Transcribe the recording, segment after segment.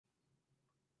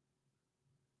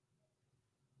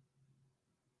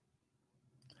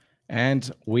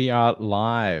And we are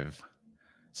live.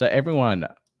 So everyone,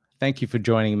 thank you for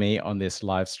joining me on this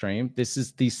live stream. This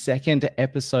is the second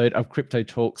episode of Crypto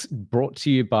Talks brought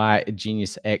to you by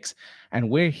Genius X. And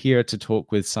we're here to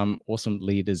talk with some awesome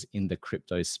leaders in the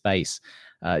crypto space.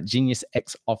 Genius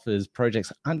X offers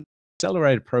projects under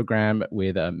accelerated program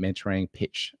with mentoring,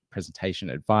 pitch, presentation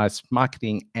advice,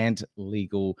 marketing, and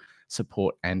legal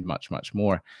support, and much, much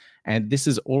more. And this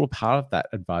is all a part of that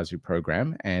advisory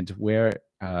program, and where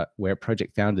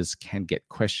project founders can get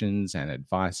questions and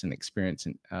advice and experience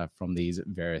from these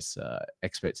various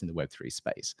experts in the Web3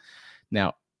 space.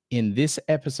 Now, in this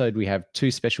episode, we have two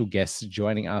special guests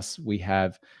joining us. We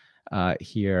have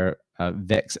here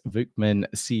Vex Vukman,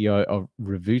 CEO of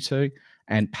Revuto,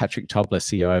 and Patrick Tobler,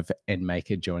 CEO of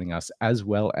NMKR, joining us, as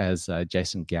well as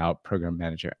Jason Gao, Program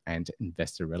Manager and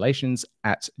Investor Relations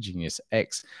at Genius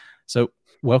X. So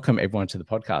welcome everyone to the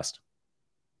podcast.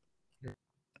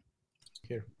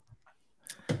 Here.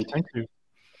 Thank you.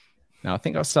 Now, I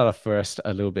think I'll start off first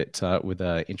a little bit with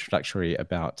an introductory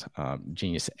about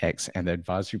Genius X and the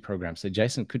advisory program. So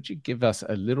Jason, could you give us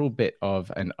a little bit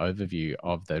of an overview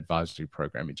of the advisory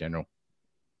program in general?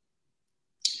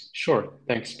 Sure,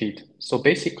 thanks, Pete. So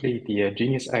basically, the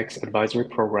Genius X advisory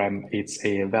program is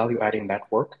a value-adding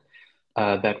network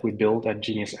that we build at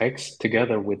Genius X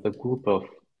together with a group of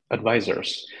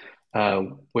advisors,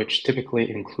 which typically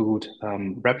include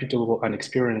reputable and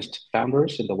experienced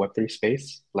founders in the Web3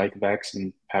 space, like Vex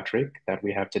and Patrick that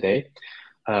we have today,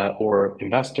 or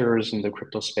investors in the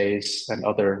crypto space and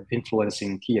other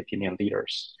influencing key opinion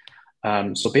leaders.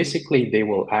 So basically, they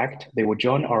will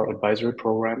join our advisory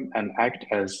program and act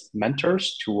as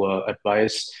mentors to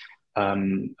advise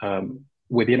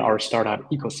within our startup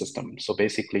ecosystem. So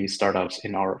basically, startups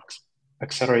in our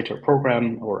accelerator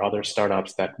program or other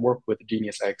startups that work with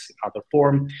Genius X in other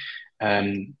form,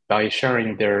 and by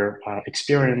sharing their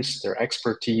experience, their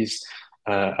expertise,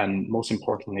 and most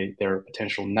importantly, their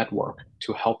potential network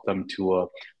to help them to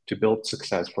build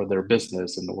success for their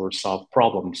business and or solve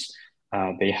problems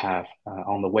they have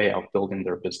on the way of building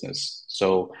their business.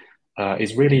 So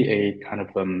it's really a kind of,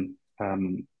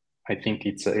 I think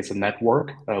it's a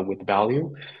network with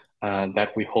value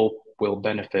that we hope will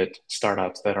benefit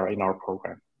startups that are in our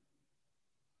program.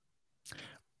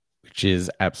 Which is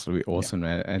absolutely awesome,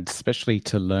 man. And especially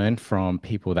to learn from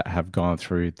people that have gone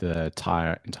through the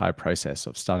entire process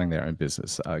of starting their own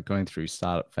business, going through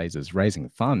startup phases, raising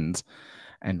funds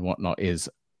and whatnot is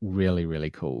really, really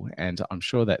cool. And I'm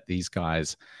sure that these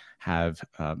guys have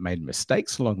made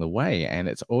mistakes along the way, and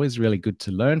it's always really good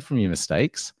to learn from your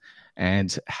mistakes,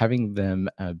 and having them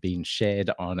being shared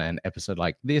on an episode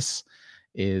like this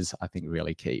is, I think,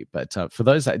 really key. But for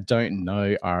those that don't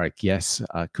know our guests,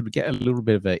 could we get a little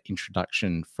bit of an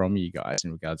introduction from you guys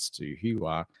in regards to who you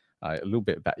are, a little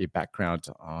bit about your background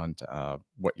on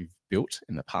what you've built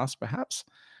in the past, perhaps,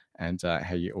 and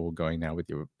how you're all going now with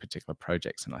your particular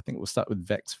projects. And I think we'll start with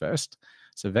Vex first.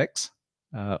 So Vex,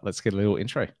 let's get a little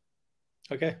intro.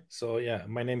 Okay, so yeah,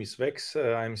 my name is Vex.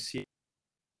 I'm CEO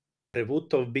of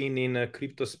Revuto. I've been in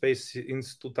crypto space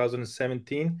since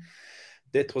 2017.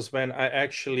 That was when I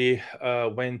actually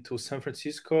went to San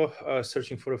Francisco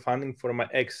searching for funding for my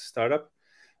ex startup.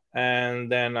 And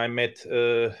then I met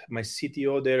my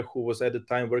CTO there, who was at the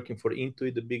time working for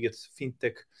Intuit, the biggest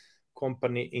fintech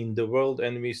company in the world,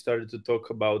 and we started to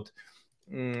talk about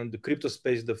the crypto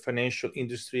space, the financial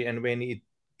industry, and when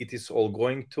it is all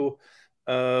going to.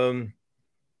 I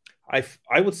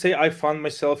would say I found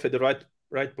myself at the right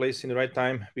place in the right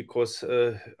time, because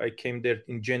I came there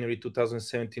in January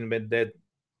 2017 when that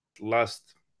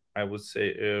last, I would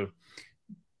say,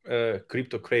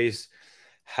 crypto craze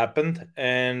happened,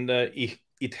 and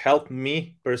it helped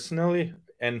me personally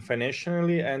and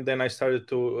financially. And then I started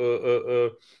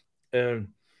to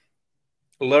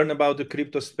learn about the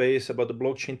crypto space, about the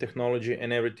blockchain technology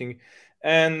and everything.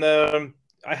 And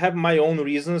I have my own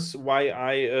reasons why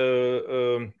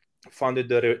I founded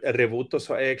the Revuto.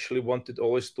 So I actually wanted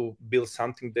always to build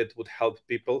something that would help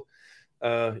people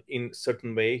in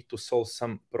certain way to solve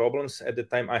some problems. At the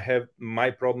time, I have my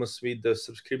problems with the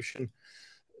subscription.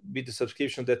 With the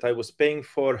subscription that I was paying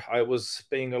for, I was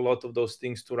paying a lot of those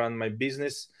things to run my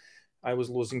business. I was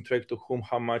losing track to whom,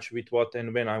 how much, with what,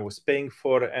 and when I was paying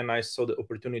for. And I saw the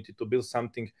opportunity to build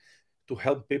something to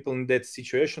help people in that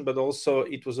situation. But also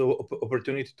it was an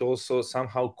opportunity to also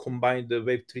somehow combine the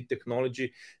Web3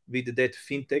 technology with that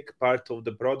fintech part of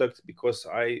the product, because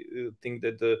I think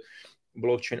that the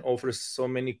blockchain offers so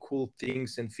many cool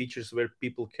things and features where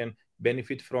people can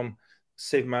benefit from,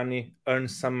 save money, earn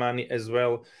some money as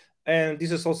well. And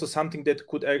this is also something that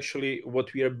could actually,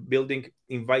 what we are building,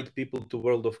 invite people to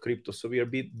world of crypto. So we are a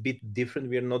bit different.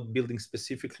 We are not building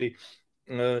specifically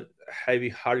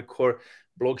heavy hardcore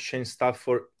blockchain stuff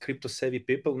for crypto savvy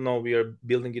people. No, we are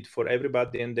building it for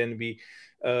everybody, and then we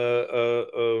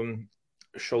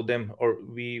show them, or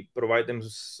we provide them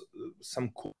some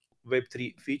cool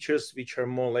Web3 features, which are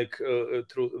more like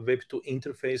through Web2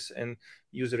 interface and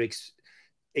user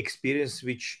experience,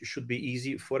 which should be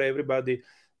easy for everybody.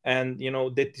 And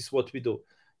that is what we do.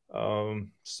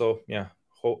 So yeah,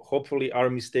 hopefully our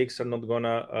mistakes are not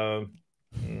gonna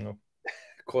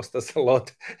cost us a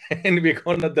lot, and we're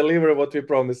gonna deliver what we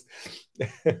promised.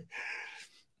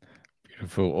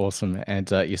 Beautiful, awesome.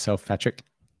 And yourself, Patrick?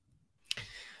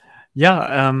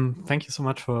 Yeah, thank you so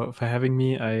much for having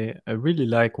me. I really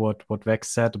like what Vex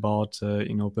said about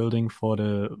building for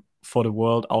the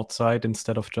world outside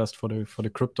instead of just for the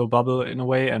crypto bubble in a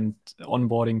way, and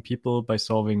onboarding people by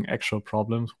solving actual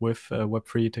problems with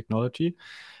Web3 technology.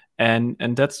 And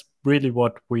that's really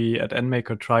what we at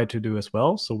NMKR try to do as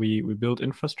well. So we build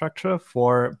infrastructure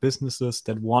for businesses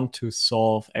that want to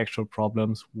solve actual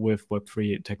problems with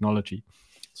Web3 technology.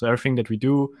 So everything that we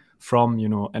do, from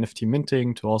NFT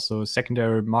minting to also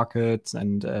secondary markets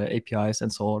and APIs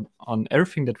and so on,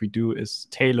 everything that we do is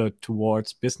tailored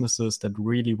towards businesses that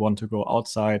really want to go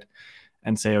outside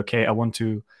and say, okay, I want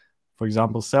to, for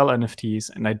example, sell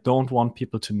NFTs, and I don't want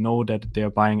people to know that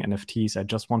they're buying NFTs. I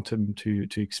just want them to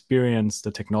experience the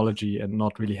technology and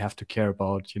not really have to care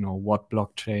about what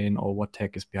blockchain or what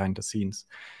tech is behind the scenes.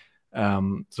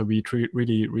 So we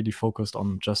really focused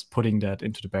on just putting that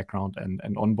into the background and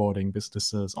onboarding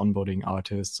businesses, onboarding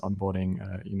artists, onboarding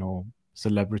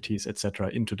celebrities, etc.,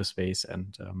 into the space,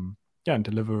 and and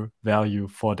deliver value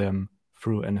for them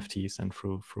through NFTs and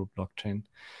through blockchain.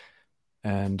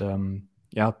 And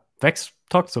Vex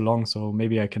talked so long, so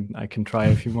maybe I can try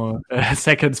a few more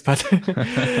seconds. But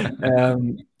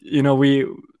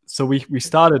we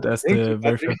started as the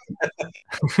very first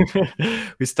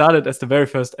we started as the very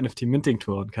first NFT minting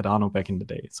tool on Cardano back in the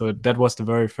day. So that was the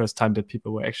very first time that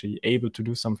people were actually able to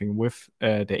do something with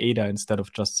the ADA instead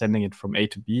of just sending it from A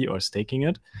to B or staking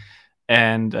it.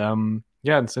 And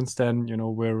and since then,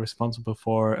 we're responsible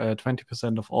for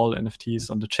 20% of all NFTs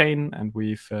on the chain, and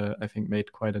we've I think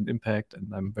made quite an impact.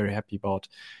 And I'm very happy about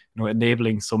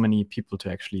enabling so many people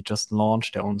to actually just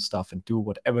launch their own stuff and do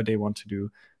whatever they want to do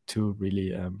to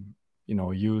really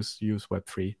use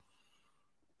Web3.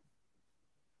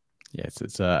 Yes,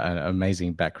 it's an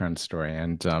amazing background story,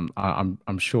 and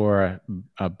I'm sure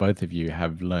both of you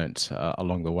have learnt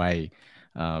along the way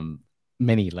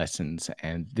many lessons,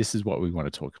 and this is what we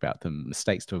want to talk about: the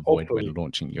mistakes to avoid when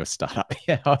launching your startup.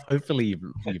 Yeah, hopefully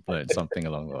you've learned something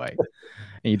along the way,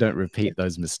 and you don't repeat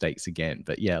those mistakes again.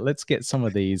 But yeah, let's get some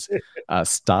of these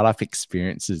startup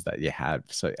experiences that you have.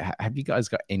 So have you guys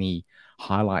got any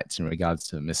highlights in regards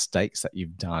to mistakes that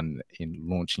you've done in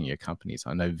launching your companies?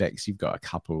 I know, Vex, you've got a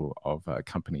couple of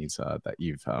companies that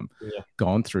you've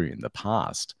gone through in the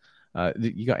past.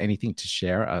 You got anything to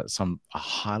share? A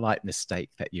highlight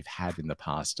mistake that you've had in the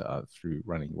past through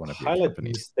running one of your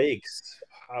companies? Mistakes.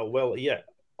 Well, yeah.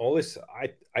 Always,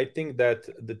 I think that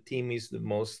the team is the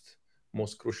most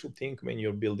crucial thing when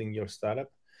you're building your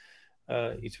startup.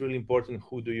 It's really important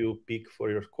who do you pick for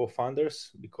your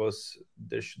co-founders, because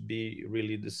there should be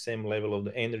really the same level of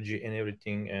the energy and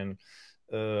everything. And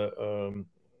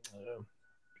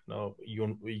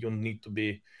you need to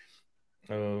be.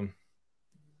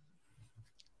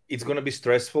 It's going to be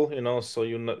stressful, so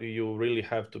you really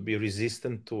have to be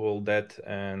resistant to all that,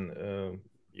 and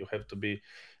you have to be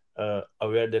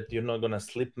aware that you're not going to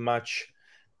slip much,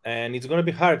 and it's going to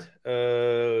be hard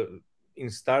in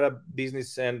startup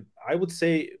business. And I would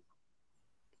say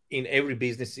in every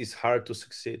business it's hard to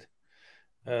succeed.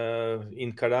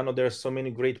 In Cardano there are so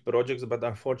many great projects, but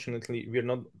unfortunately we're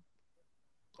not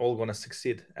all going to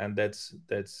succeed, and that's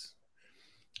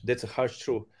a harsh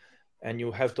truth. And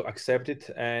you have to accept it,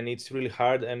 and it's really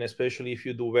hard, and especially if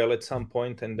you do well at some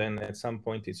point, and then at some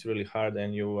point it's really hard,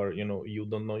 and you are you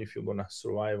don't know if you're gonna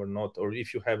survive or not, or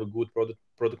if you have a good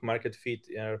product market fit,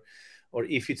 or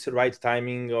if it's the right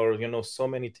timing, or so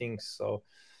many things. So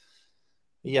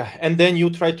yeah, and then you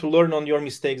try to learn on your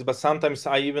mistakes, but sometimes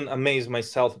I even amaze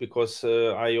myself, because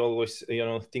I always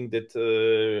think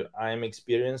that I'm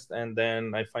experienced, and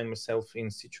then I find myself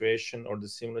in situation or the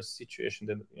similar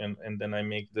situation and then I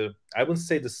make I wouldn't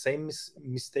say the same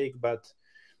mistake, but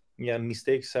yeah,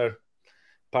 mistakes are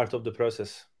part of the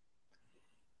process.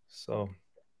 So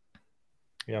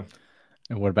yeah.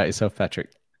 And what about yourself,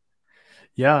 Patrick?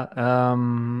 Yeah,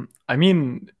 I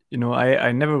mean,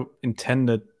 I never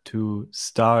intended to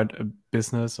start a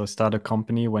business or start a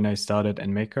company when I started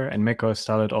NMKR. NMKR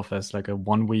started off as like a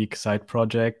 1-week side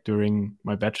project during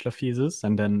my bachelor thesis,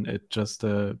 and then it just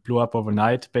blew up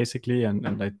overnight, basically.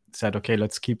 And I said, okay,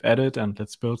 let's keep at it and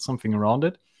let's build something around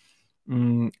it.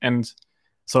 And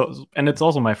it's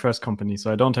also my first company,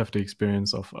 so I don't have the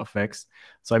experience of Vex.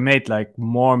 So I made like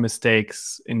more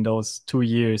mistakes in those 2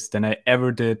 years than I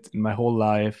ever did in my whole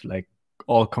life, like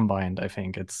all combined. I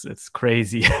think it's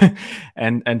crazy.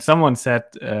 and someone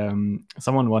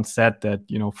once said that,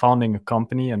 you know, founding a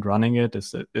company and running it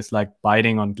is like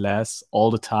biting on glass all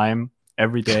the time,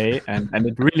 every day, and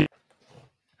it really,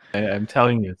 I'm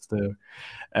telling you,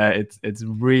 it's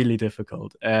really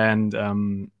difficult. And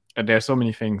there are so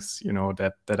many things, you know,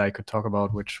 that I could talk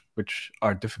about, which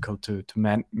are difficult to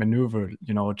maneuver,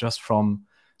 you know, just from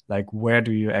like, where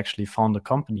do you actually found a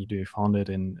company? Do you found it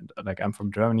in, like, I'm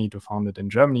from Germany, do you found it in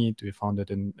Germany? Do you found it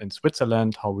in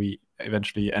Switzerland? How we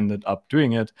eventually ended up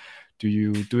doing it? Do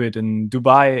you do it in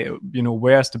Dubai? You know,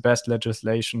 where's the best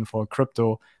legislation for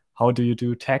crypto? How do you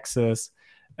do taxes?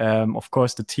 Of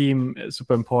course, the team is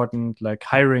super important. Like,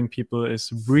 hiring people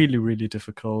is really, really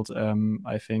difficult.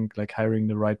 I think like hiring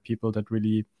the right people that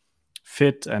really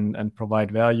fit and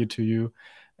provide value to you.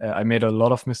 I made a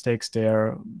lot of mistakes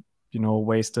there, you know,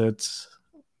 wasted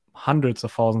hundreds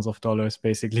of thousands of dollars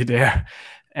basically there.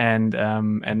 And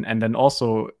then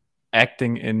also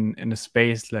acting in a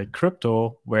space like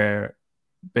crypto, where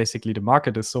basically the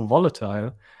market is so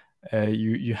volatile,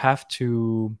 you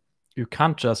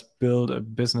can't just build a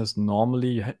business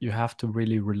normally. You have to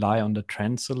really rely on the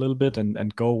trends a little bit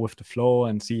and go with the flow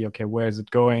and see, okay, where is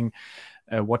it going?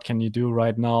 What can you do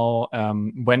right now?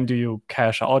 When do you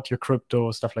cash out your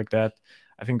crypto? Stuff like that.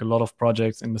 I think a lot of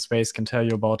projects in the space can tell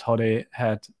you about how they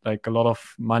had like a lot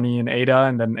of money in ADA,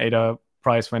 and then ADA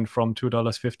price went from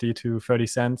 $2.50 to 30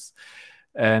 cents.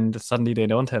 And suddenly they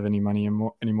don't have any money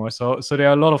anymore. So there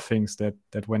are a lot of things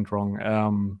that went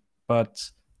wrong. But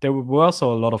there were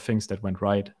also a lot of things that went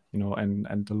right, you know,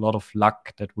 and a lot of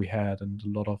luck that we had, and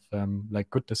a lot of like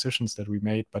good decisions that we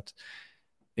made. But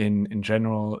in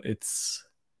general, it's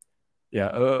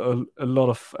a lot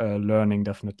of learning,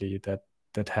 definitely,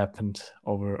 that happened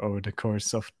over the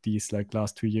course of these like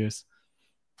last 2 years.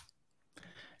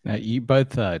 Now, you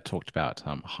both talked about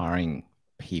hiring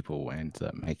people and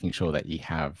making sure that you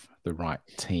have the right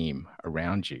team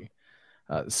around you.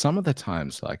 Some of the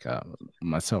times, like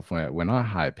myself, when I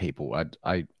hire people,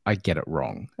 I get it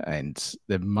wrong, and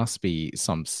there must be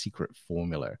some secret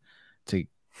formula to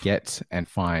get and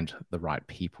find the right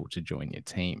people to join your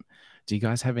team. Do you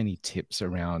guys have any tips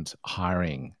around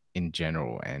hiring in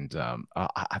general? And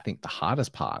I think the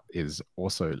hardest part is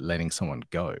also letting someone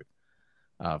go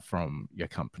from your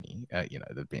company. You know,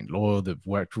 they've been loyal, they've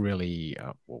worked really,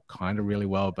 well, kind of really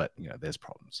well, but you know, there's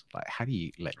problems. Like, how do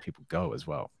you let people go as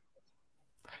well?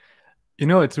 You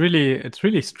know, it's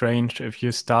really strange if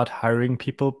you start hiring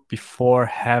people before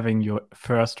having your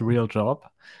first real job,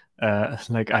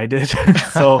 like I did.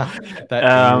 So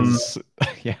that is,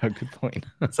 yeah, a good point.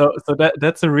 so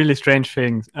that's a really strange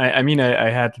thing. I mean, I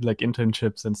had like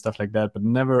internships and stuff like that, but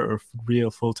never a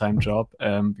real full-time job,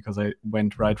 because I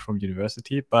went right from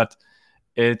university. But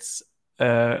it's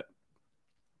I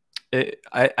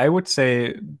would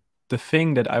say the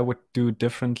thing that I would do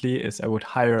differently is I would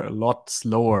hire a lot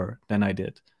slower than I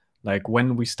did. Like,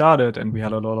 when we started and we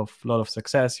had a lot of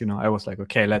success, you know, I was like,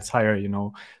 okay, let's hire, you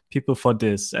know, people for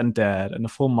this and that and a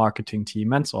full marketing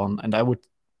team and so on. And I would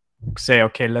say,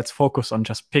 okay, let's focus on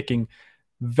just picking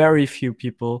very few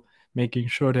people, making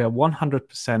sure they're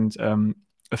 100%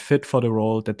 a fit for the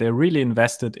role, that they're really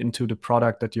invested into the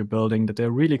product that you're building, that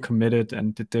they're really committed,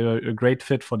 and that they're a great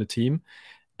fit for the team.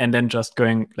 And then just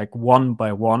going like one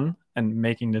by one and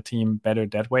making the team better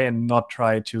that way, and not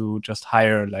try to just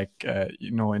hire like,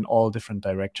 you know, in all different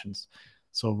directions.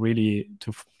 So really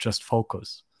to just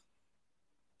focus.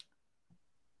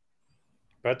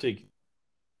 Patrick,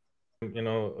 you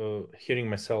know, hearing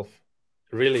myself,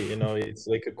 really, you know, it's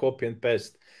like a copy and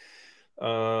paste.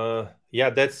 Yeah,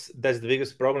 that's the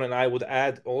biggest problem. And I would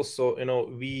add also, you know,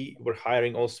 we were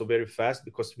hiring also very fast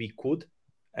because we could,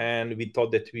 and we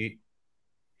thought that we,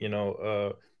 you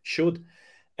know, should,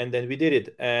 and then we did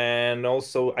it. And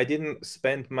also I didn't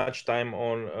spend much time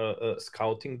on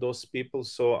scouting those people,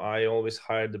 so I always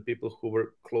hired the people who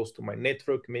were close to my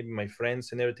network, maybe my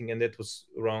friends and everything, and that was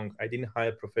wrong. I didn't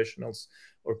hire professionals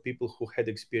or people who had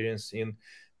experience in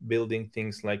building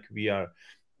things like we are.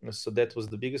 So that was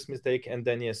the biggest mistake. And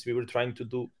then yes, we were trying to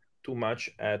do too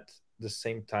much at the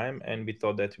same time, and we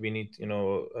thought that we need, you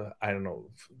know, I don't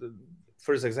know,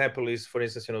 first example is, for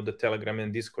instance, the Telegram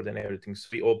and Discord and everything. So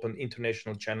we open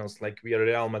international channels, like we are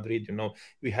Real Madrid,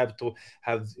 we have to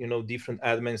have, different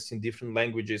admins in different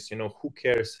languages, who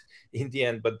cares in the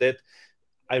end? But that,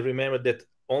 I remember that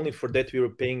only for that, we were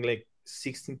paying like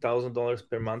 $16,000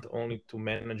 per month only to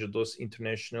manage those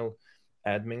international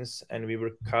admins. And we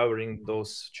were covering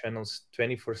those channels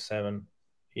 24/7,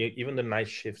 even the night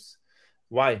shifts.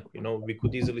 Why? We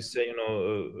could easily say,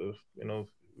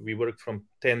 we work from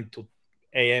 10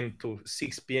 a.m. to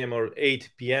 6 p.m. or 8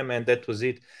 p.m. and that was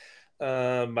it.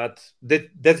 But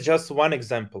that's just one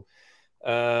example.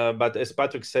 But as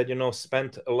Patrick said,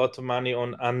 spent a lot of money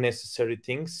on unnecessary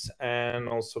things, and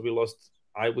also we lost,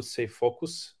 I would say,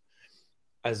 focus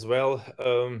as well.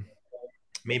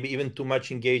 Maybe even too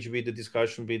much engaged with the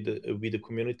discussion with the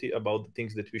community about the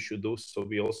things that we should do. So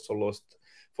we also lost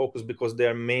focus because they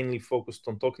are mainly focused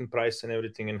on token price and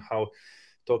everything and how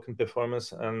token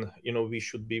performance, and we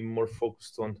should be more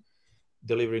focused on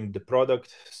delivering the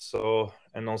product. So,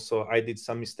 and also I did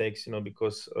some mistakes,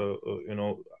 because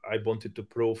I wanted to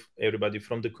prove everybody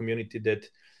from the community that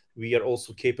we are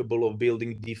also capable of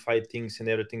building DeFi things and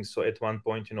everything. So at one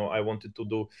point, I wanted to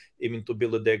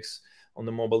build a DEX on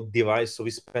the mobile device. So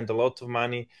we spent a lot of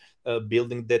money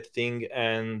building that thing,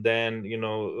 and then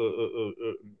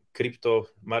crypto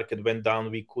market went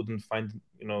down. We couldn't find,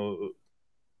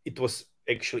 it was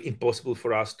actually impossible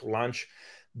for us to launch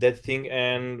that thing.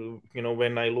 And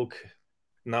when I look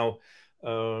now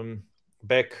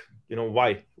back,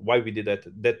 why we did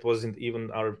that wasn't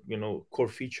even our core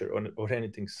feature or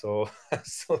anything. So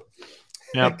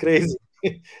yeah. Crazy.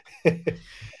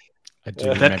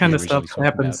 That kind of stuff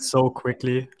happens so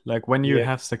quickly. Like when you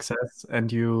have success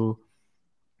and you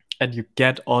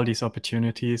get all these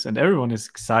opportunities and everyone is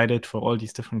excited for all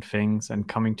these different things and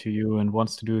coming to you and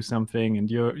wants to do something, and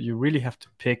you really have to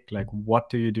pick, like, what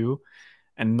do you do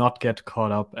and not get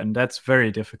caught up. And that's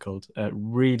very difficult,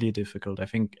 really difficult. I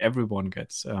think everyone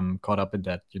gets caught up in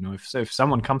that. If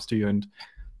someone comes to you and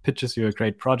pitches you a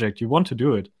great project, you want to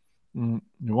do it. You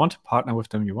want to partner with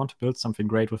them, you want to build something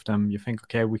great with them, you think,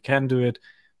 okay, we can do it.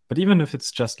 But even if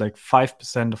it's just like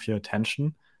 5% of your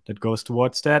attention that goes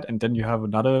towards that, and then you have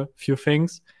another few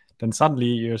things, then suddenly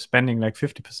you're spending like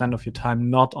 50% of your time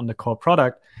not on the core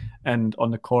product and on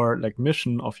the core like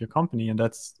mission of your company. And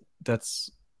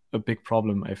that's a big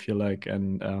problem, I feel like.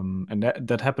 And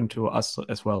that happened to us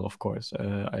as well, of course.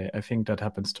 I think that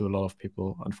happens to a lot of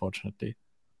people, unfortunately.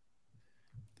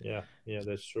 Yeah,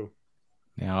 that's true.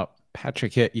 Now,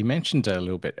 Patrick, you mentioned a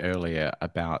little bit earlier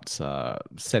about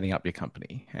setting up your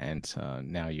company, and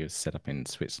now you're set up in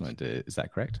Switzerland. Is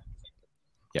that correct?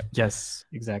 Yep. Yes,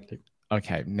 exactly.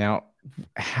 Okay. Now,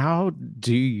 how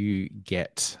do you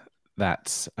get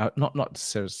that? Not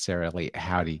necessarily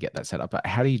how do you get that set up, but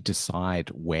how do you decide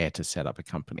where to set up a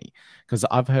company? Because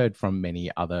I've heard from many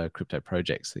other crypto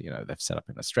projects that they've set up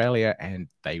in Australia and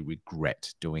they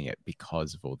regret doing it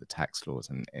because of all the tax laws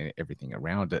and everything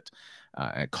around it,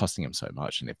 and costing them so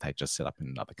much. And if they just set up in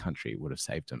another country, it would have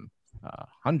saved them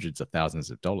hundreds of thousands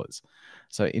of dollars.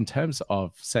 So in terms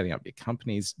of setting up your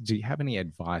companies, do you have any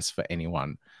advice for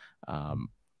anyone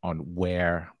on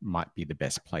where might be the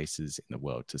best places in the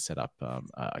world to set up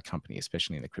a company,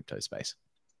 especially in the crypto space?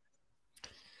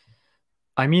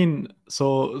 I mean,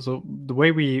 so the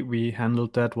way we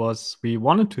handled that was we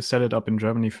wanted to set it up in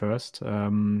Germany first.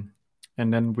 And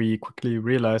then we quickly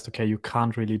realized, okay, you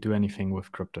can't really do anything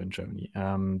with crypto in Germany.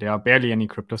 There are barely any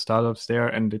crypto startups there.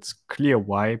 And it's clear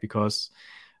why, because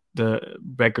the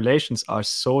regulations are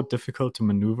so difficult to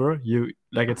maneuver.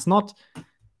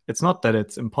 It's not that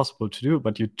it's impossible to do,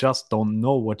 but you just don't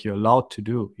know what you're allowed to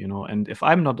do, And if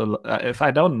I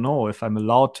don't know if I'm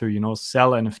allowed to,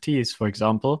 sell NFTs, for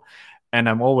example, and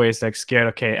I'm always like scared,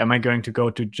 okay, am I going to go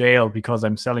to jail because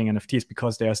I'm selling NFTs?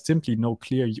 Because there are simply no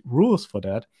clear rules for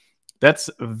that. That's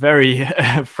very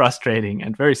frustrating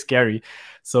and very scary.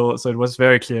 So it was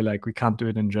very clear, like, we can't do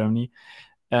it in Germany.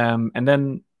 And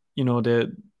then,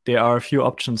 there are a few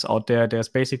options out there. There's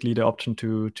basically the option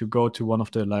to go to one of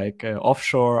the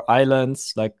offshore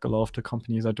islands, like a lot of the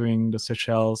companies are doing, the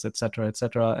Seychelles, etc.,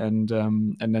 etc. And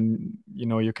then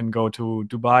you can go to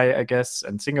Dubai, I guess,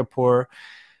 and Singapore.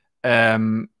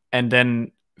 And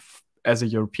then as a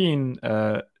European,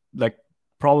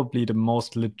 probably the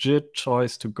most legit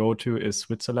choice to go to is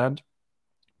Switzerland,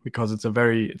 because it's a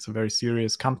very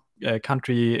serious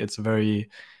country. It's a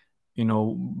very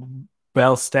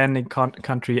well-standing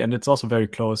country, and it's also very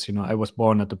close. I was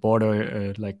born at the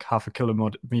border, like half a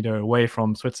kilometer away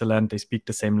from Switzerland. They speak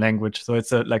the same language, so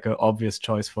it's an obvious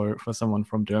choice for someone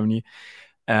from Germany.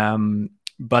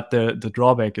 but the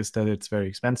drawback is that it's very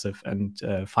expensive, and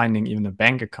finding even a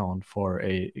bank account for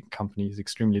a company is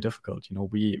extremely difficult. You know,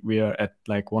 we are at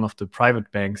like one of the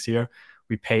private banks here.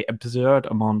 We pay absurd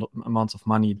amounts of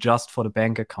money just for the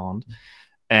bank account,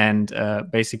 and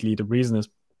basically the reason is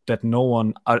that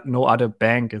no other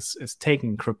bank is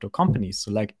taking crypto companies.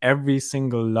 So like every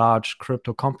single large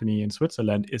crypto company in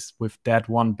Switzerland is with that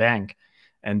one bank,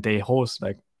 and they host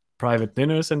like private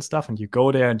dinners and stuff, and you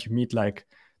go there and you meet like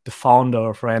the founder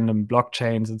of random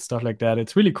blockchains and stuff like that.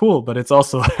 It's really cool, but it's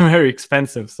also very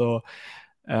expensive. So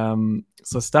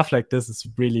so stuff like this is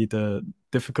really the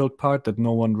difficult part that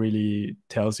no one really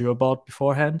tells you about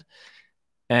beforehand.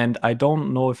 And I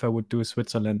don't know if I would do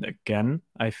Switzerland again.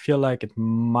 I feel like it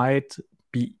might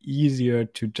be easier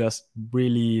to just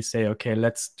really say, okay,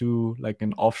 let's do like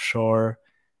an offshore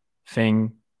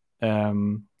thing,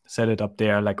 set it up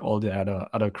there, like all the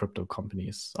other crypto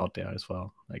companies out there as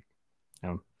well. Like,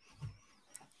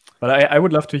 but I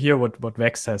would love to hear what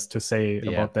Vex has to say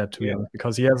about that too,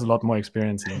 because he has a lot more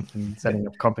experience in setting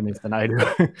up companies than I do.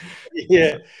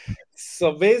 Yeah.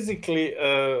 So basically,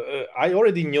 I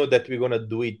already knew that we're going to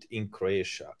do it in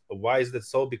Croatia. Why is that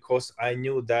so? Because I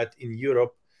knew that in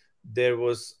Europe, there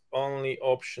was only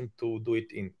option to do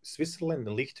it in Switzerland,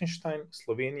 Liechtenstein,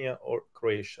 Slovenia, or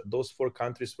Croatia. Those 4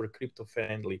 countries were crypto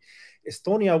friendly.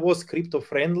 Estonia was crypto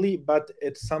friendly, but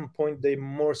at some point they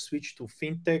more switched to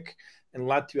fintech, and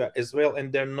Latvia as well,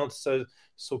 and they're not so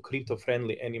crypto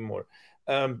friendly anymore.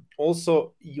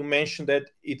 Also, you mentioned that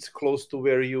it's close to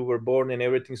where you were born and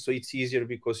everything, so it's easier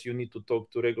because you need to talk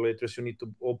to regulators, you need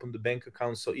to open the bank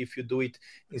account. So if you do it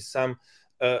in some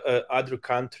other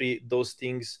country, those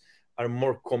things are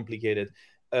more complicated.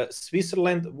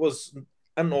 Switzerland was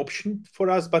an option for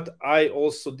us, but I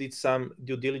also did some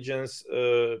due diligence,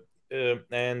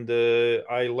 and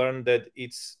I learned that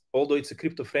although it's a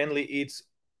crypto friendly, it's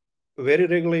very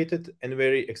regulated and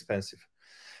very expensive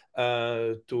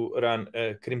to run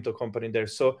a crypto company there.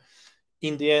 So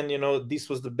in the end, this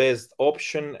was the best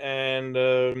option.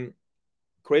 And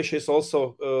Croatia is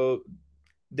also,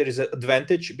 there is an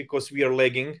advantage because we are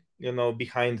lagging,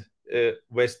 behind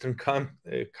Western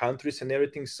countries and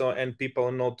everything. So, and people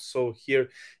are not so here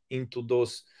into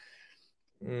those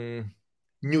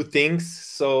new things.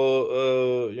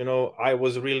 So, I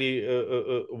was really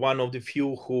one of the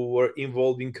few who were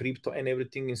involved in crypto and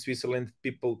everything in Switzerland.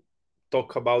 People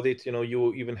talk about it.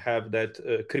 You even have that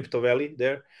crypto valley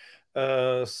there.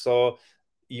 So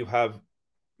you have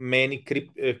many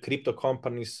crypto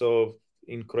companies. So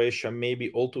in Croatia,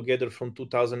 maybe altogether from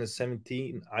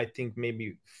 2017, I think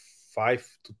maybe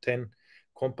 5 to 10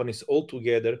 companies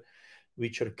altogether,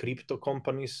 which are crypto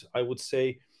companies, I would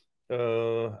say,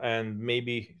 and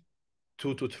maybe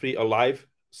 2 to 3 alive.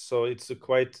 So it's a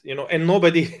quite, and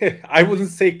nobody, I wouldn't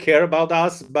say care about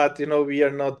us, but, we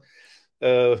are not,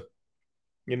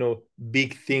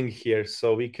 big thing here.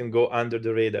 So we can go under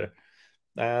the radar.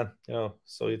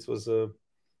 So it was a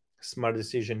smart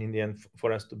decision in the end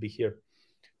for us to be here.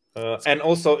 And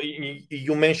also,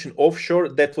 you mentioned offshore.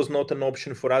 That was not an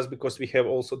option for us because we have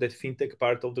also that fintech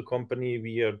part of the company.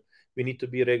 We need to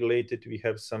be regulated. We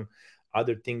have some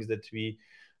other things that we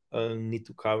need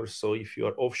to cover. So if you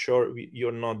are offshore,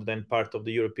 you're not then part of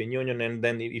the European Union. And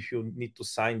then if you need to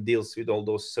sign deals with all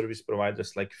those service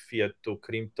providers like fiat to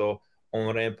crypto,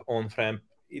 on-ramp,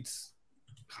 it's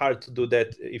hard to do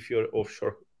that if you're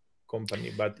offshore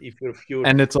company. But if you're pure,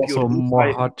 and it's also more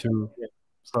DeFi, hard to. Yeah.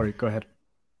 Sorry, go ahead.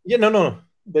 Yeah, no,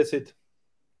 that's it.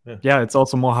 Yeah, it's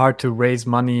also more hard to raise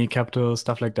money, capital,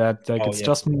 stuff like that. Like it's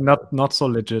just not so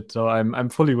legit. So I'm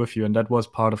fully with you, and that was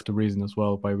part of the reason as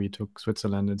well why we took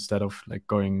Switzerland instead of like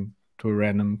going to a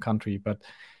random country. But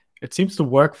it seems to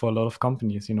work for a lot of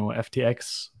companies.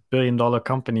 FTX, billion-dollar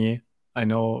company. I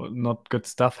know not good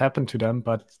stuff happened to them,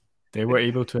 but they were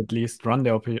able to at least run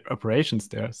their operations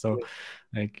there. So,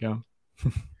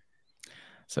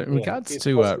 So in regards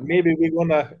to maybe we're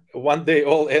gonna one day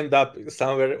all end up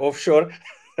somewhere offshore.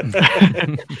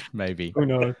 Maybe. Who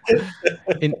knows?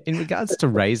 In regards to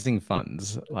raising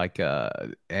funds, like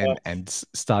and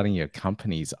starting your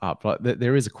companies up, like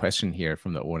there is a question here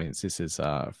from the audience. This is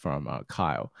from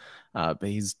Kyle, but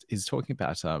he's talking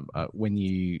about when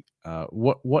you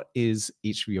what is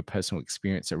each of your personal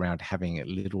experience around having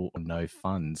little or no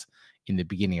funds in the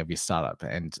beginning of your startup,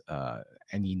 and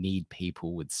you need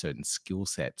people with certain skill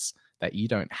sets that you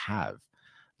don't have.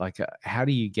 Like, how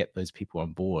do you get those people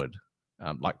on board?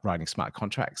 Like writing smart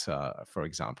contracts, for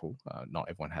example. Not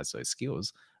everyone has those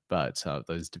skills, but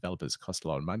those developers cost a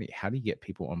lot of money. How do you get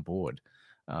people on board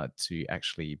to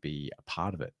actually be a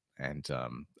part of it and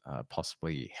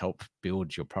possibly help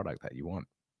build your product that you want?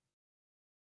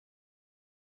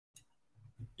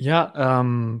 Yeah,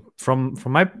 from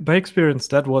my experience,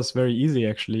 that was very easy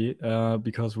actually,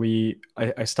 because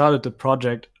I started the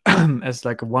project as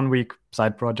like a 1 week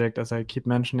side project, as I keep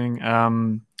mentioning,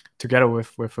 together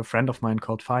with a friend of mine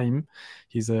called Fahim.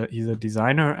 He's a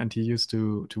designer, and he used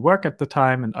to work at the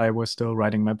time, and I was still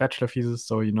writing my bachelor thesis.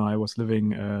 So I was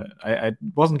living, I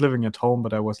wasn't living at home,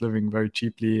 but I was living very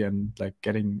cheaply and like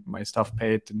getting my stuff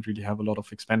paid, didn't really have a lot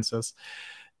of expenses,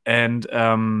 and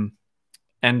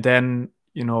then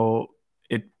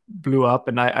it blew up,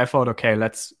 and I thought, okay,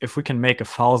 if we can make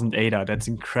 1,000 ADA, that's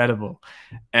incredible.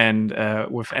 And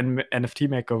with NFT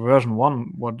Maker version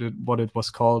 1, what it was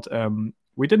called,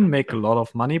 we didn't make a lot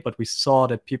of money, but we saw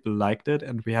that people liked it,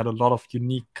 and we had a lot of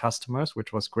unique customers,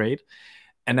 which was great.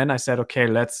 And then I said, okay,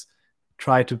 let's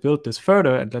try to build this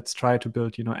further, and let's try to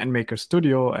build NMaker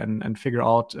Studio and figure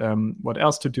out what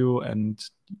else to do. And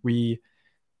we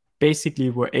basically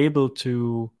were able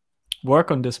to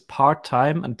work on this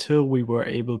part-time until we were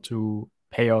able to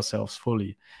pay ourselves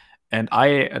fully. And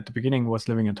I, at the beginning, was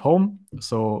living at home,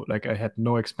 so like I had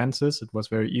no expenses. It was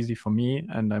very easy for me,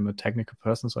 and I'm a technical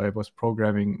person, so I was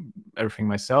programming everything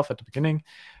myself at the beginning.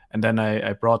 And then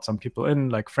I brought some people in,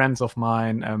 like friends of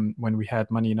mine, when we had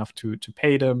money enough to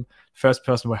pay them. First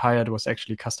person we hired was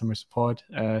actually customer support.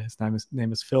 His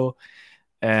name is Phil.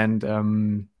 And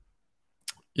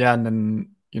yeah, and then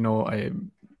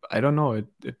I don't know,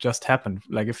 it just happened.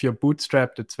 Like if you're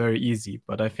bootstrapped, it's very easy,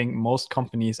 but I think most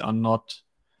companies are not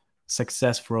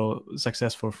successful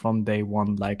from day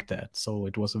one like that. So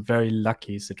it was a very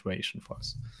lucky situation for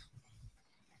us.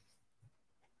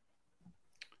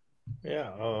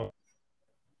 Yeah,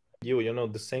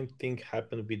 the same thing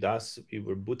happened with us. We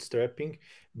were bootstrapping.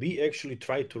 We actually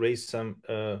tried to raise some,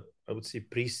 I would say,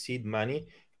 pre-seed money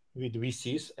with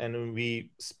VCs, and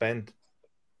we spent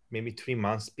maybe 3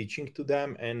 months pitching to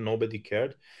them, and nobody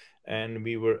cared. And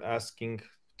we were asking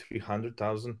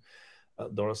 $300,000,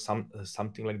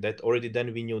 something like that. Already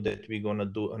then we knew that we're gonna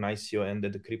do an ICO, and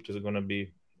that the crypto is gonna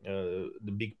be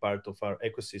the big part of our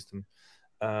ecosystem.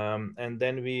 And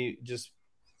then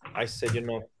I said,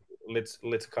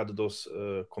 let's cut those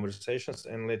conversations,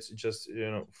 and let's just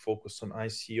focus on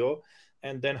ICO.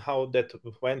 And then how that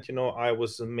went, I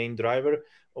was the main driver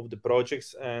of the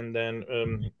projects, and then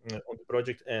on the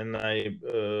project, and I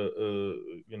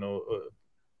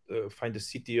find the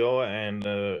CTO and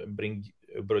bring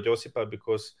Brodjosipa,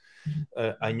 because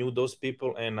I knew those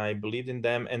people and I believed in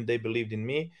them and they believed in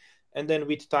me. And then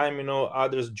with time,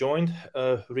 others joined.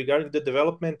 Regarding the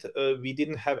development, we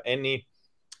didn't have any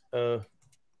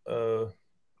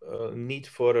need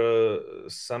for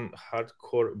some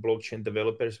hardcore blockchain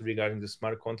developers regarding the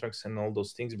smart contracts and all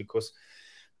those things, because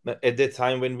at that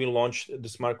time when we launched, the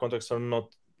smart contracts were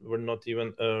not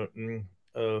even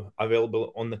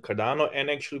available on the Cardano, and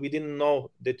actually we didn't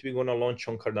know that we're gonna launch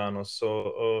on Cardano.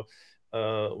 So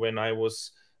when I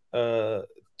was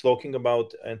talking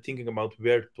about and thinking about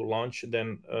where to launch,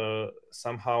 then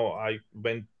somehow I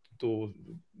went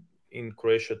in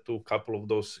Croatia to a couple of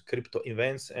those crypto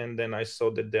events, and then I saw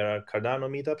that there are Cardano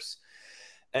meetups,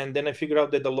 and then I figured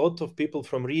out that a lot of people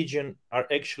from region are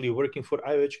actually working for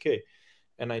IOHK.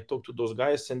 And I talked to those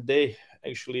guys, and they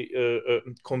actually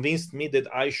convinced me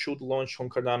that I should launch on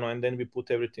Cardano. And then we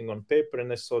put everything on paper,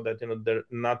 and I saw that there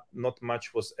not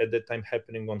much was at that time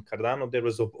happening on Cardano. There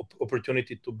was an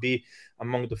opportunity to be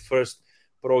among the first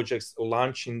projects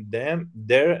launching them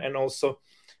there, and also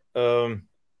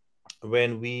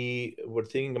when we were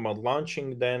thinking about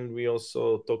launching, then we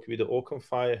also talked with the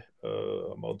OpenFi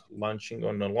about launching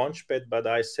on a launchpad. But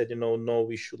I said, no,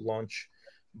 we should launch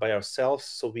by ourselves.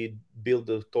 So we built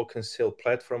the token sale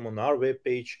platform on our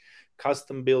webpage,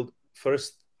 custom build.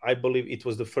 First, I believe it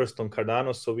was the first on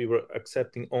Cardano. So we were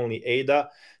accepting only ADA,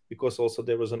 because also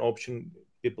there was an option.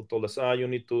 People told us, you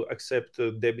need to accept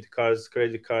debit cards,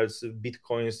 credit cards,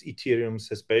 Bitcoins, Ethereums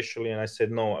especially. And I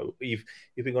said, no, if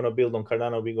we're going to build on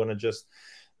Cardano, we're going to just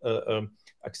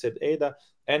accept ADA.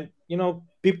 And,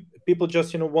 people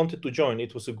just, wanted to join.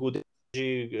 It was a good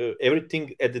energy.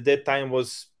 Everything at that time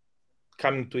was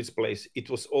coming to its place. It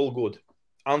was all good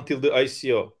until the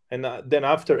ICO. And then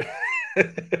after...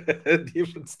 a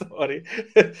different story.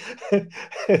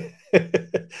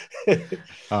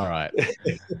 All right.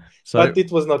 So, but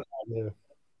it was not.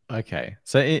 Okay.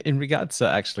 So in regards to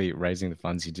actually raising the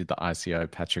funds, you did the ICO,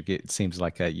 Patrick. It seems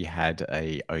like you had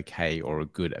a okay or a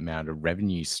good amount of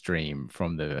revenue stream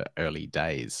from the early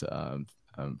days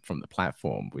from the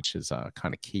platform, which is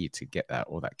kind of key to get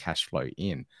all that cash flow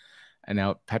in. And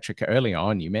now, Patrick, early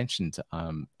on, you mentioned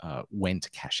when to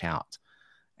cash out.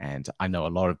 And I know a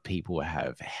lot of people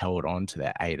have held on to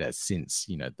their ADA since,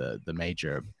 the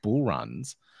major bull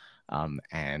runs.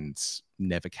 and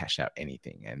never cashed out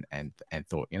anything, and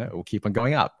thought, you know, it will keep on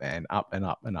going up and up and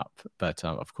up and up. But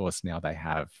of course, now they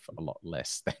have a lot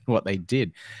less than what they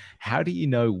did. How do you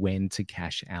know when to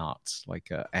cash out? Like,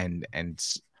 and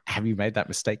have you made that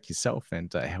mistake yourself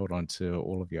and held on to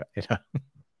all of your ADA?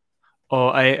 Oh,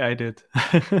 I did.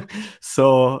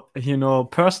 So, you know,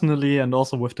 personally and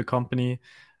also with the company,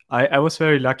 I was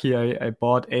very lucky. I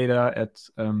bought ADA at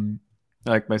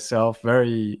like myself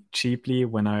very cheaply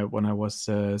when I was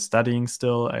studying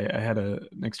still. I had an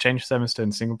exchange semester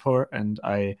in Singapore, and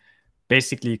I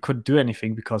basically couldn't do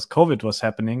anything because COVID was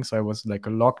happening. So I was like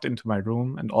locked into my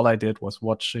room, and all I did was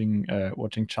watching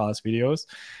Charles videos.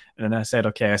 And then I said,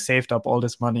 okay, I saved up all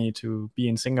this money to be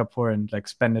in Singapore and like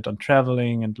spend it on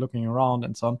traveling and looking around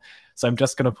and so on. So I'm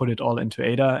just gonna put it all into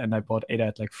ADA, and I bought ADA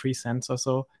at like 3 cents or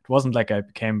so. It wasn't like I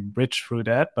became rich through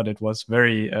that, but it was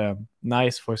very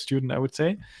nice for a student, I would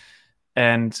say.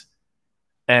 And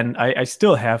I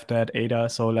still have that ADA.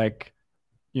 So like,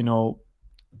 you know,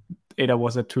 ADA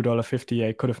was at $2.50.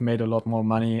 I could have made a lot more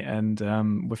money. And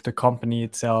with the company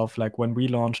itself, like when we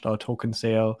launched our token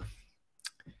sale,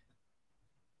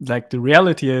 like the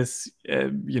reality is,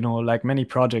 you know, like many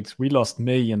projects, we lost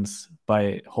millions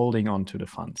by holding on to the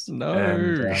funds. No.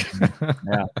 And,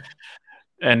 yeah.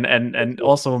 And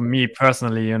also me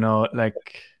personally, you know,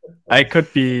 like I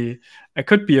could be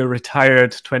a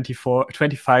retired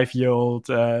 25-year-old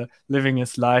living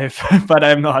his life, but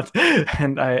I'm not,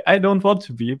 and I don't want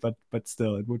to be, but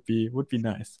still, it would be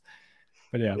nice.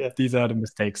 But yeah, these are the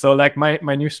mistakes. So like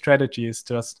my new strategy is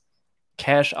just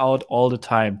cash out all the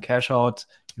time, cash out,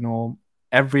 you know,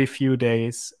 every few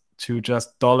days to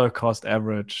just dollar cost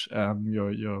average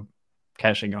your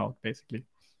cashing out basically.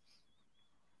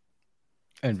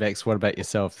 And Vex, what about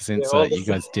yourself? Since you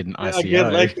guys did an ICO,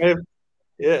 again,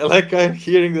 like I'm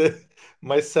hearing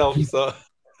myself. So,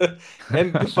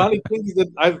 and the funny thing is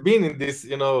that I've been in this,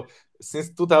 you know, since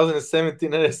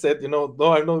 2017, and I said, you know,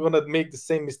 no, I'm not gonna make the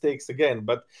same mistakes again.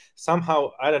 But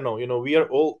somehow, I don't know, you know, we are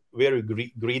all very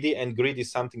greedy, and greed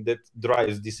is something that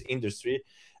drives this industry.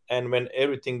 And when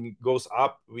everything goes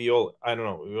up, we all, I don't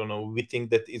know, you know, we think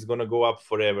that it's gonna go up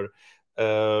forever.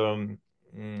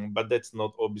 But that's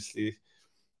not obviously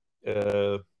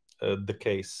the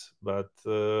case. But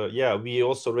yeah, we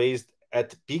also raised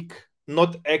at peak,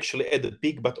 not actually at the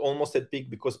peak, but almost at peak,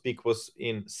 because peak was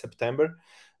in September.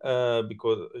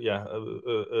 Because yeah,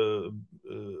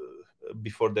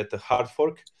 before that, a hard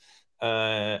fork.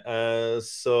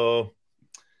 So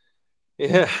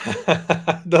yeah,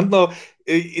 I don't know.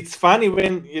 It's funny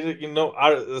when you know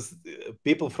our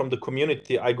people from the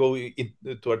community. I go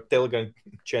into our Telegram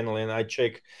channel and I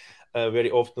check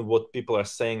very often what people are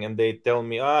saying, and they tell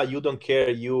me, you don't care,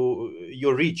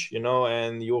 you're rich, you know,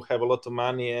 and you have a lot of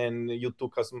money, and you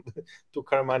took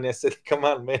our money. I said, come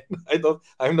on, man,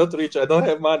 I'm not rich, I don't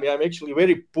have money, I'm actually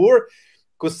very poor,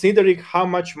 considering how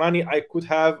much money I could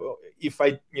have if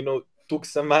I, you know, took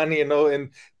some money, you know, and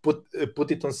put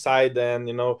it on side, and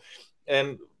you know,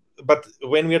 and but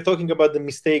when we are talking about the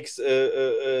mistakes,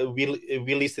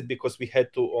 we listed because we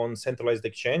had to on centralized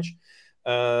exchange.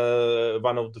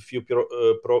 One of the few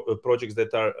projects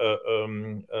that are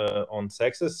on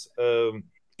success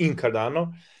in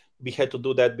Cardano. We had to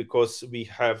do that because we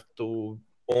have to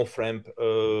off-ramp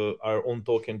our own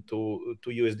token to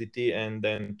USDT, and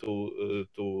then to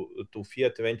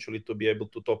fiat eventually, to be able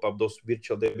to top up those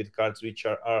virtual debit cards, which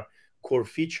are our core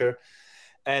feature.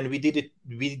 And we did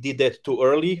that too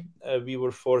early. We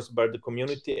were forced by the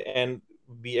community, and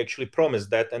we actually promised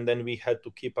that, and then we had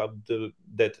to keep up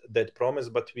that promise,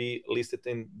 but we listed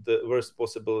in the worst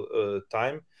possible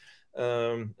time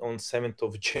on 7th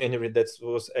of January. That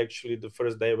was actually the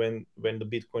first day when the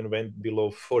Bitcoin went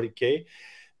below 40K.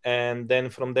 And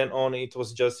then from then on, it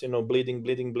was just, you know, bleeding,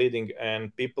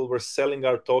 and people were selling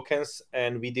our tokens,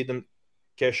 and we didn't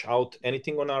cash out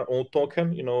anything on our own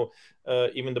token. You know,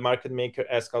 even the market maker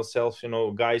asked ourselves, you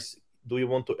know, guys, do you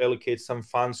want to allocate some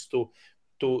funds to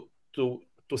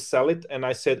sell it? And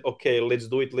I said, okay, let's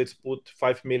do it. Let's put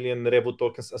 5 million Revu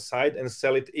tokens aside and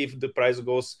sell it if the price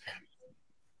goes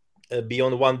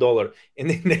beyond $1,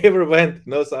 and it never went.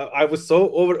 You know, so I was so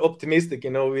over optimistic. You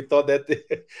know, we thought that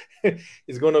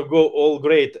it's gonna go all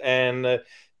great, and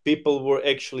people were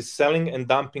actually selling and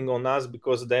dumping on us,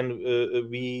 because then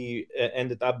we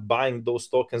ended up buying those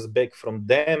tokens back from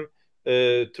them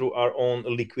through our own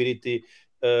liquidity,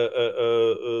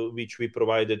 which we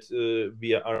provided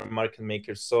via our market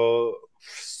makers.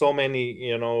 So many,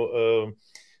 you know,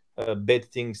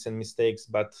 bad things and mistakes,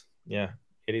 but yeah,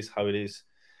 it is how it is.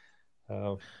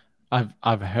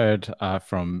 I've heard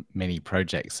from many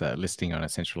projects listing on a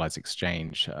centralized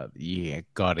exchange. You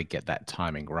got to get that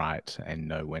timing right and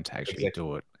know when to actually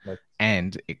do it. Right.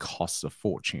 And it costs a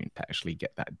fortune to actually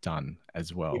get that done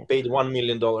as well. We paid $1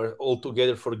 million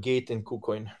altogether for Gate and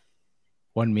KuCoin.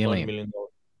 $1 million. $1 million.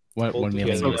 $1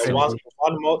 million. So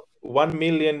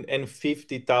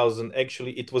 1,050,000.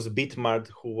 Actually, it was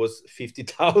Bitmart who was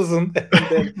 50,000, and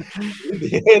then in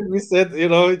the end we said, you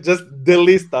know, just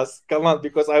delist us. Come on,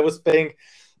 because I was paying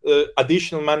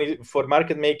additional money for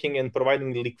market making and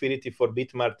providing liquidity for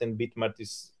Bitmart, and Bitmart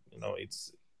is, you know,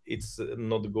 it's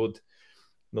not good.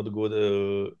 Not a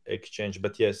good exchange,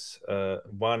 but yes,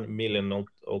 1 million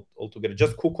altogether.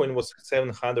 Just KuCoin was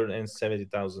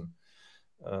 770,000.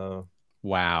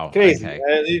 Wow, crazy.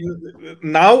 okay.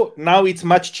 Now it's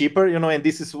much cheaper, you know, and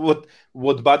this is what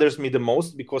bothers me the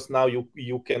most, because now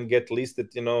you can get listed.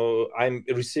 You know, I'm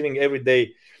receiving every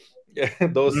day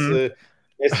those. You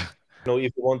know,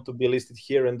 if you want to be listed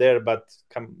here and there, but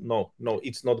no,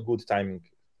 it's not good timing.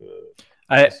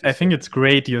 I think it's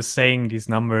great you're saying these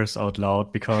numbers out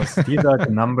loud, because these are the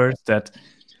numbers that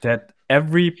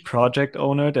every project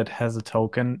owner that has a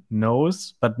token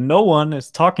knows, but no one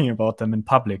is talking about them in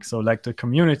public. So like the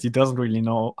community doesn't really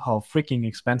know how freaking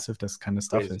expensive this kind of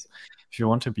stuff is if you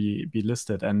want to be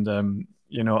listed. And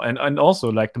you know, and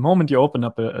also like the moment you open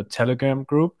up a Telegram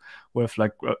group with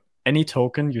like any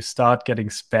token, you start getting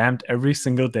spammed every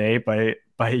single day by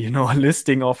you know,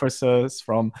 listing officers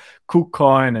from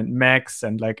KuCoin and Max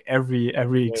and like every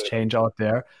exchange out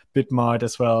there, Bitmart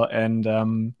as well, and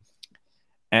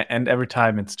every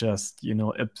time it's just, you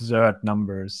know, absurd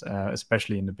numbers,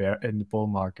 especially in the bull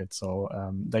market. So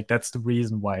like that's the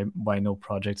reason why no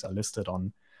projects are listed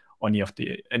on any of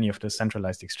the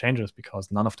centralized exchanges, because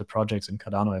none of the projects in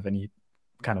Cardano have any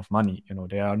kind of money. You know,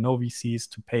 there are no VCs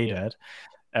to pay that,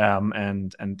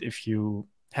 and if you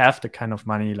have the kind of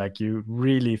money, like you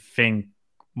really think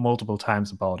multiple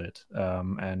times about it.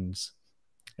 And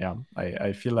yeah,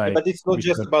 I feel like, but it's not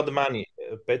just about the money,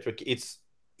 Patrick. It's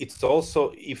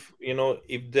also, if you know,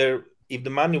 if the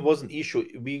money was an issue,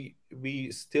 we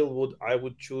still would, I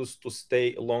would choose to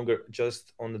stay longer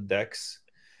just on the DEX.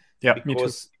 Yeah,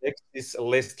 because DEX is a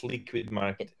less liquid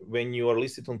market. When you are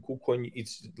listed on KuCoin,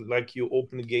 it's like you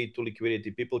open the gate to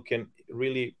liquidity. People can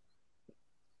really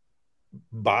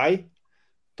buy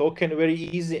token very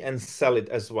easy and sell it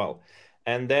as well.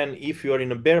 And then if you are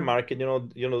in a bear market, you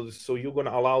know, so you're going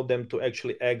to allow them to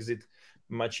actually exit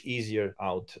much easier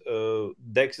out.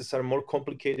 DEXs are more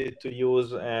complicated to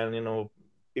use, and you know,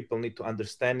 people need to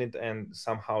understand it, and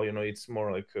somehow, you know, it's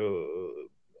more like a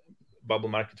bubble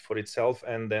market for itself.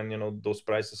 And then, you know, those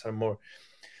prices are more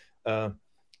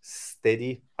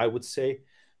steady, I would say.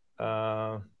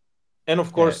 And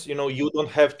of course, you know, you don't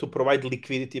have to provide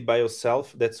liquidity by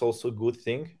yourself. That's also a good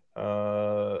thing.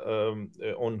 On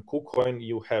KuCoin,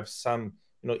 you have some,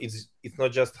 you know, it's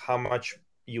not just how much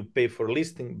you pay for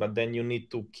listing, but then you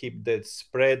need to keep that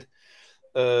spread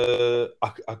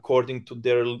according to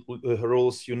their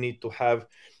rules. You need to have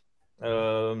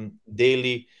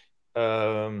daily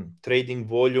trading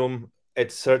volume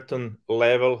at certain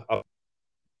level,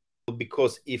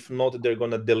 because if not, they're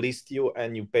gonna delist you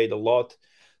and you paid a lot.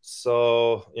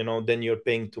 So, you know, then you're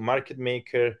paying to market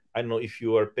maker. I don't know if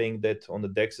you are paying that on the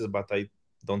DEXs, but I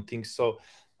don't think so.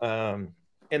 And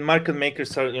market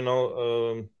makers are, you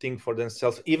know, think for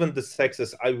themselves. Even the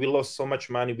sexes, we lost so much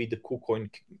money with the KuCoin.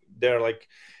 They're like,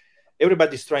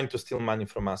 everybody's trying to steal money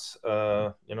from us.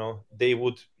 You know, they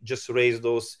would just raise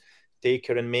those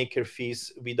taker and maker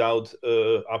fees without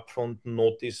upfront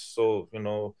notice. So, you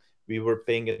know, we were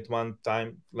paying at one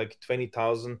time like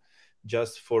 20,000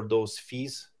 just for those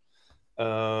fees.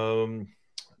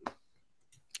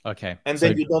 Okay. And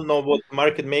then you don't know what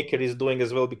market maker is doing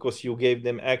as well, because you gave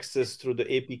them access through the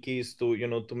AP keys to, you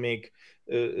know, to make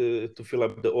to fill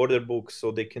up the order book,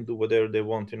 so they can do whatever they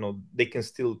want. You know, they can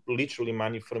steal literally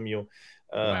money from you.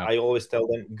 Wow. I always tell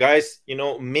them, guys, you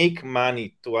know, make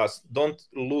money to us. Don't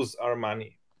lose our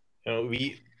money. You know,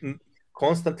 we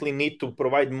constantly need to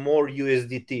provide more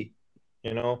USDT.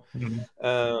 You know.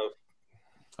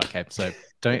 Okay, so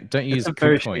don't use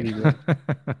KuCoin.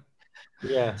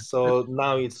 Yeah, so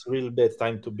now it's really bad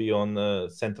time to be on a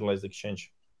centralized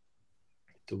exchange.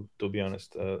 To be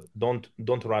honest, don't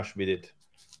rush with it.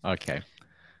 Okay.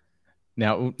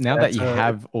 Now that you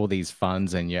have all these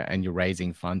funds and you're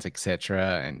raising funds,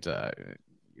 etc., and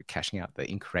you're cashing out the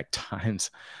incorrect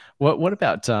times, what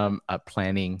about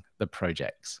planning the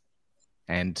projects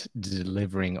and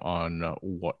delivering on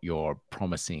what you're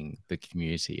promising the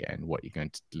community and what you're going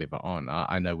to deliver on?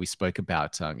 I know we spoke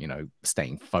about you know,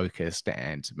 staying focused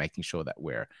and making sure that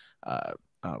we're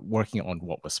working on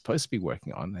what we're supposed to be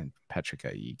working on. And Patrick,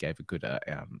 you gave a good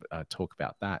talk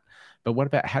about that. But what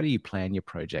about how do you plan your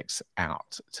projects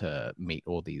out to meet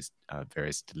all these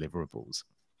various deliverables?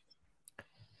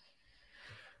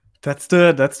 That's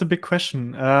the big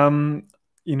question.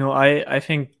 You know, I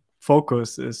think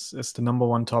focus is the number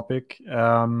one topic.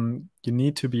 You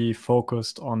need to be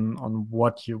focused on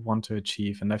what you want to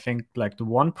achieve. And I think like the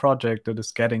one project that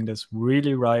is getting this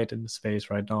really right in the space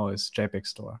right now is JPEG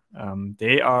Store.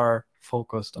 They are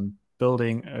focused on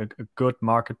building a good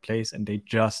marketplace, and they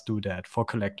just do that for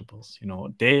collectibles. You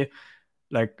know, they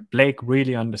like Blake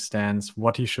really understands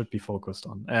what he should be focused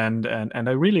on, and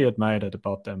I really admire that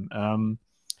about them.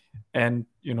 And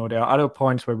you know, there are other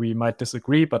points where we might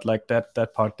disagree, but like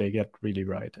that part they get really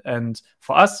right. And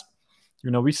for us, you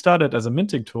know, we started as a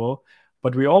minting tool,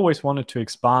 but we always wanted to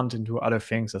expand into other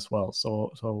things as well.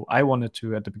 So I wanted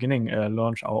to at the beginning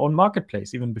launch our own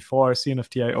marketplace even before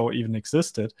CNFT.io even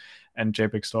existed and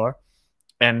JPEG Store.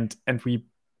 And we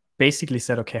basically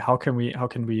said, okay, how can we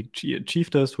achieve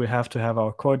this? We have to have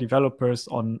our core developers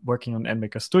working on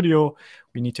NMKR Studio.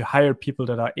 We need to hire people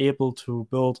that are able to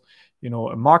build, you know,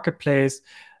 a marketplace.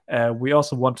 We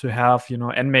also want to have, you know,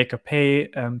 NMKR Pay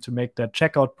to make that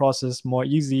checkout process more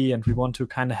easy, and we want to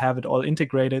kind of have it all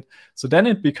integrated. So then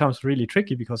it becomes really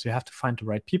tricky because you have to find the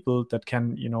right people that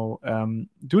can, you know,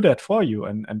 do that for you.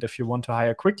 And if you want to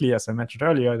hire quickly, as I mentioned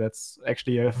earlier, that's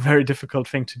actually a very difficult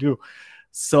thing to do.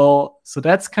 So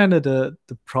that's kind of the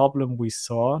problem we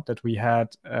saw, that we had,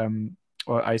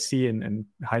 or I see in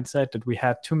hindsight, that we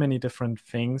had too many different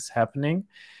things happening.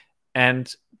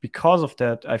 And because of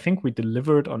that, I think we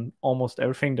delivered on almost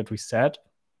everything that we said,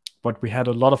 but we had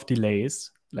a lot of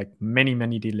delays, like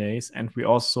many delays. And we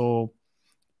also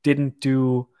didn't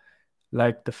do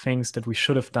like the things that we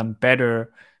should have done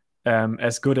better,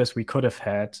 as good as we could have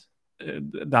had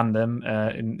done them,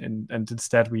 and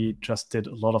instead we just did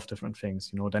a lot of different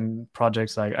things. You know, then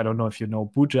projects like, I don't know if you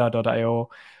know Buja.io,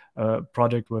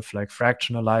 project with like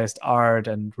fractionalized art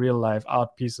and real life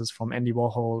art pieces from Andy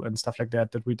Warhol and stuff like that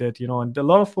we did, you know, and a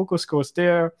lot of focus goes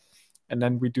there. And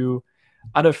then we do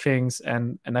other things,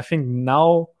 and I think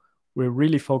now we're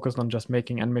really focused on just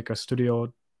making NMKR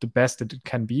Studio the best that it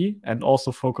can be, and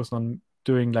also focused on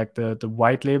doing like the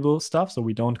white label stuff. So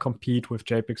we don't compete with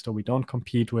JPEG Store, we don't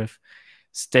compete with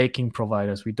staking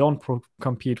providers, we don't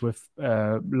compete with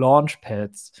launch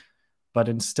pads, but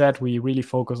instead we really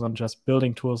focus on just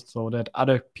building tools so that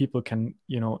other people can,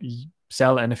 you know,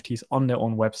 sell NFTs on their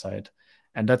own website.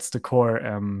 And that's the core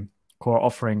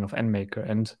offering of NMKR.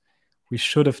 And we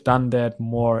should have done that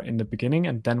more in the beginning,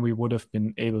 and then we would have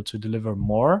been able to deliver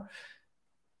more.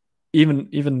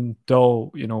 Even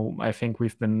though, you know, I think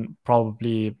we've been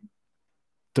probably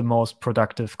the most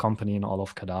productive company in all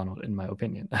of Cardano, in my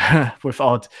opinion,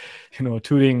 without, you know,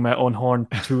 tooting my own horn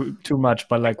too much,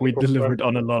 but like we delivered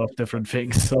on a lot of different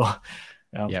things. So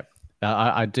yeah. Yep.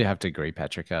 I do have to agree,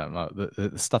 Patrick.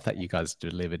 The stuff that you guys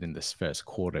delivered in this first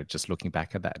quarter, just looking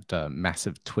back at that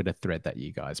massive Twitter thread that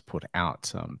you guys put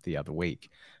out the other week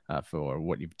for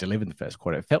what you've delivered in the first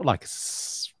quarter, it felt like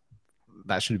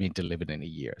that should have been delivered in a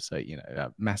year. So, you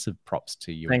know, massive props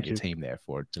to you and your team there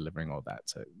for delivering all that.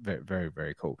 So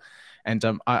very cool. And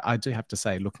I do have to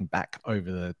say, looking back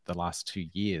over the last 2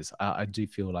 years, I do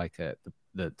feel like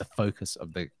the focus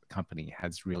of the company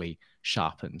has really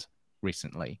sharpened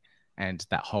recently. And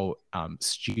that whole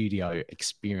studio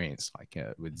experience, like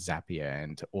with Zapier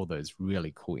and all those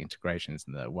really cool integrations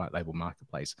in the white label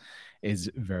marketplace,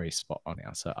 is very spot on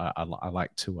now. So I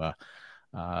like to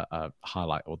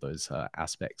highlight all those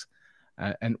aspects.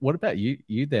 And what about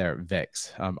you there,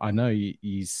 Vex? I know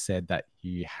you said that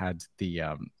you had the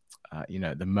you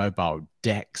know, the mobile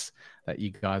decks that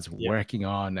you guys were working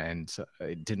on, and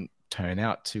it didn't turn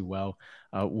out too well.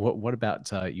 What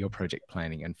about your project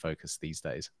planning and focus these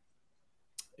days?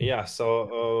 Yeah,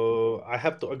 so I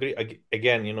have to agree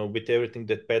again, you know, with everything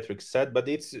that Patrick said, but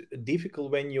it's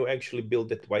difficult when you actually build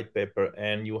that white paper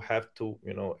and you have to,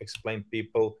 you know, explain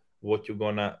people what you're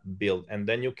gonna build, and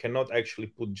then you cannot actually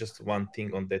put just one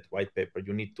thing on that white paper.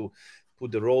 You need to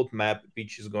put the roadmap,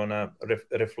 which is gonna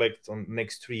reflect on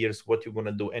next 3 years what you're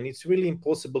gonna do, and it's really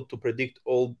impossible to predict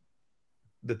all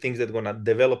the things that are gonna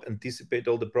develop, anticipate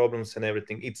all the problems and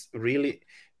everything. It's really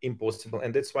impossible,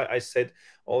 and that's why I said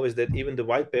always that even the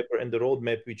white paper and the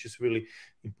roadmap, which is really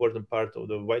important part of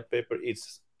the white paper,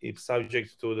 it's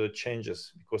subject to the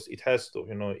changes, because it has to,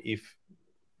 you know, if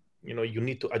you know, you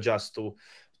need to adjust to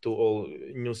all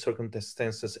new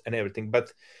circumstances and everything.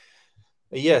 But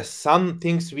yes, some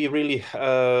things we really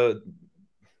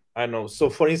I know. So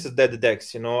for instance, that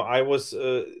decks, you know, I was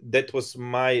that was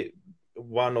my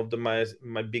one of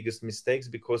my biggest mistakes,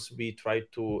 because we tried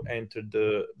to enter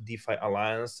the DeFi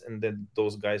alliance, and then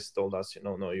those guys told us,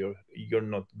 no, you're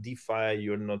not DeFi,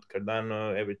 you're not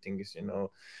Cardano, everything is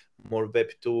more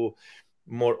Web2,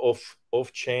 more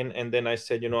off chain. And then I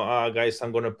said, guys,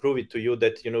 I'm gonna prove it to you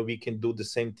that we can do the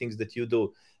same things that you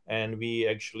do. And we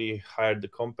actually hired the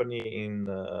company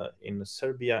in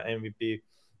Serbia, MVP.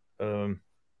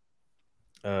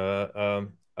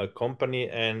 A company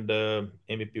and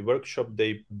MVP workshop.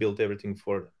 They built everything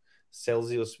for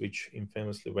Celsius, which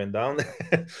infamously went down.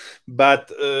 But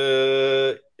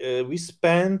we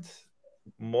spent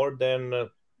more than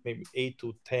maybe 8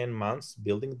 to 10 months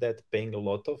building that, paying a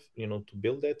lot of to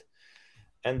build it.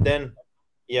 And then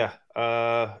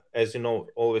as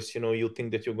always you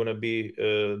think that you're going to be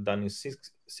done in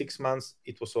six months.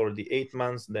 It was already 8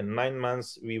 months, then 9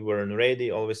 months. We weren't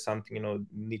ready. Always something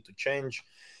need to change.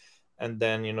 And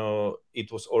then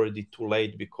it was already too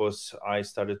late, because I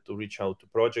started to reach out to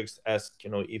projects, ask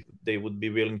if they would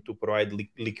be willing to provide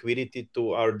liquidity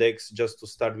to our DEX just to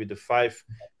start with the five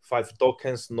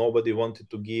tokens. Nobody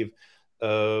wanted to give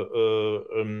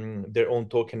their own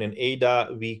token in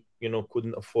ADA. We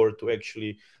couldn't afford to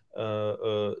actually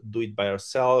do it by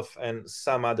ourselves, and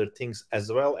some other things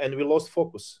as well, and we lost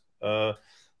focus.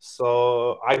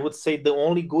 So I would say the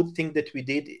only good thing that we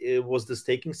did was the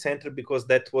staking center, because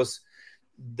that was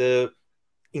the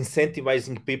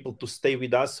incentivizing people to stay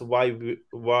with us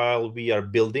while we are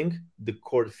building the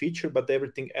core feature, but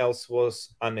everything else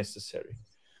was unnecessary.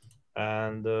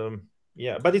 And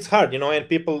but it's hard, and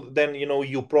people then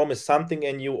you promise something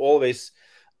and you always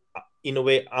in a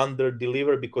way under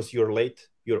deliver, because you're late.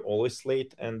 You're always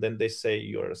late, and then they say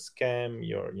you're a scam,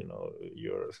 you're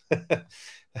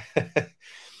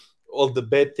all the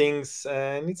bad things,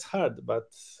 and it's hard.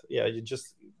 But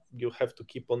you have to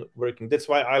keep on working. That's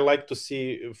why I like to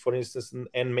see, for instance,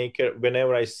 NMKR.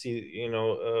 Whenever I see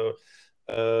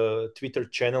Twitter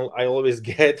channel, I always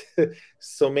get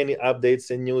so many updates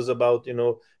and news about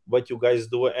what you guys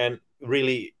do, and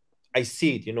really I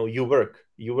see it. You work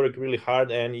really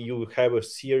hard, and you have a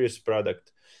serious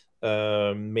product,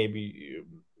 maybe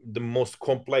the most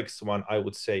complex one, I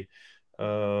would say.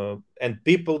 And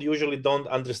people usually don't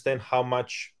understand how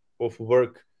much of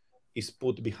work is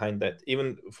put behind that.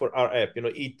 Even for our app,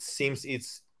 it seems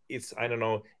it's I don't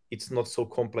know, it's not so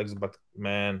complex, but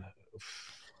man,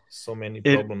 so many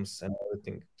problems and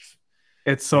everything.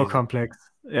 It's so complex.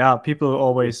 Yeah, people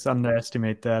always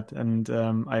underestimate that, and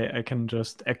I can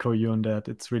just echo you on that.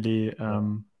 It's really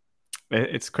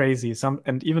it's crazy.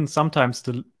 And even sometimes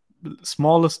the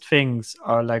smallest things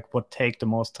are like what take the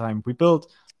most time. We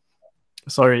built.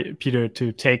 Sorry, Peter,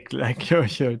 to take like your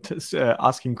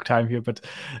asking time here, but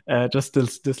just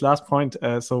this last point.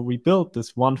 So we built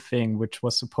this one thing which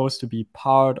was supposed to be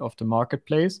part of the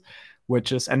marketplace,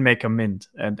 which is NMaker Mint.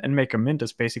 And NMaker Mint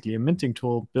is basically a minting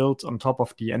tool built on top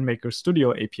of the NMaker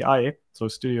Studio API. So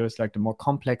Studio is like the more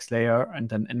complex layer, and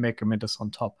then NMaker Mint is on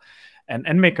top. And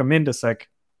NMaker Mint is like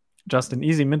just an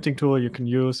easy minting tool you can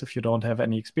use if you don't have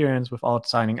any experience, without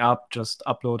signing up. Just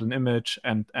upload an image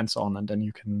and so on, and then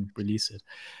you can release it.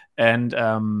 And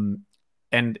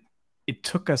it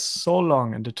took us so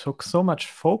long, and it took so much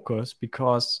focus,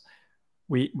 because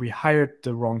we hired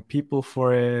the wrong people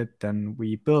for it. Then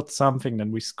we built something,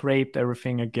 then we scraped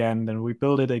everything again, then we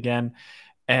built it again,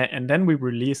 and then we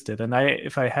released it. And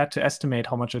if I had to estimate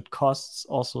how much it costs,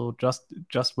 also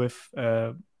just with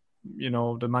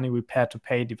the money we had to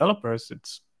pay developers,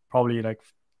 it's probably like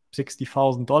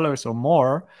 $60,000 or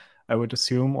more, I would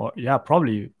assume, or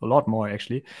probably a lot more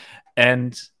actually.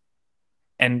 And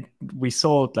we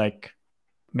sold like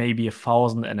maybe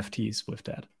 1,000 NFTs with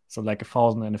that. So like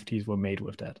 1,000 NFTs were made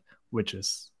with that, which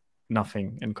is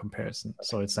nothing in comparison.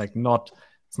 So it's like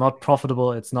it's not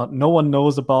profitable. It's not. No one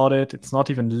knows about it. It's not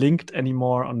even linked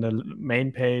anymore on the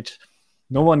main page.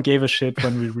 No one gave a shit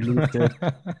when we released it.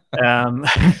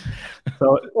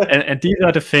 So, and these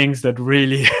are the things that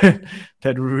really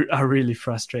are really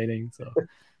frustrating. So,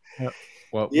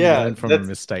 well, we learn from our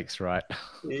mistakes, right?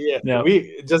 Yeah.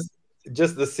 We just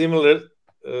the similar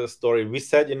story. We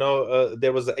said,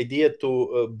 there was an idea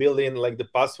to build in like the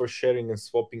password sharing and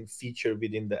swapping feature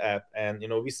within the app, and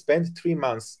we spent 3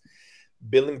 months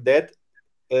building that.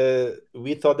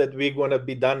 We thought that we're gonna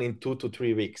be done in 2 to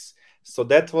 3 weeks. So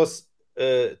that was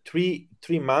 3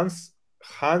 months,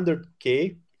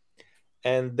 100K,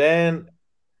 and then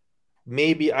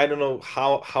maybe I don't know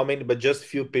how many, but just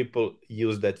few people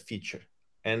use that feature.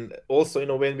 And also,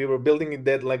 when we were building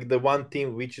that, like the one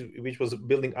team which was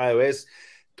building iOS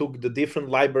took the different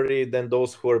library than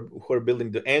those who are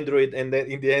building the Android, and then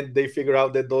in the end they figure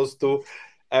out that those two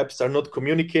apps are not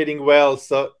communicating well.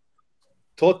 So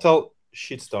total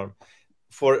shitstorm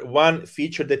for one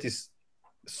feature that is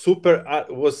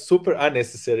was super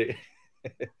unnecessary,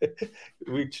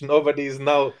 which nobody is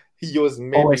now using.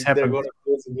 Maybe Always they're happens. gonna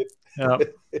using it.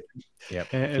 Yeah.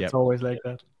 It's always like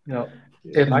that.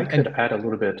 If I could add a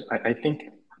little bit, I think,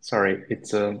 sorry,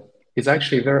 it's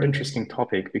actually a very interesting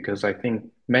topic, because I think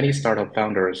many startup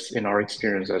founders, in our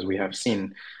experience, as we have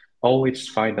seen, always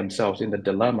find themselves in the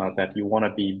dilemma that you want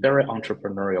to be very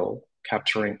entrepreneurial,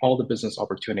 capturing all the business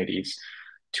opportunities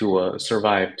to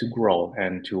survive, to grow,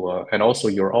 and also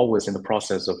you're always in the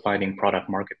process of finding product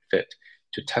market fit,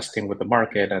 to testing with the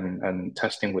market and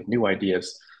testing with new ideas.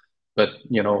 But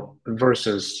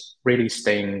versus really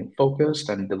staying focused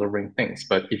and delivering things.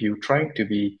 But if you try to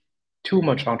be too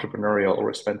much entrepreneurial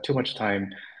or spend too much time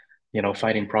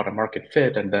finding product market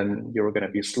fit, and then you're going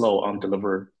to be slow on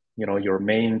deliver your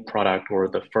main product or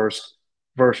the first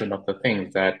version of the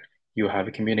things that you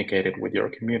have communicated with your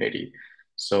community.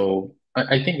 So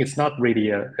I think it's not really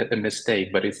a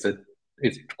mistake, but it's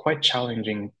quite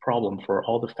challenging problem for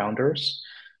all the founders.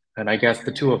 And I guess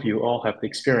the two of you all have the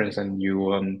experience, and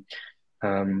you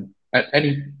at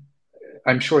any,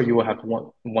 I'm sure you will have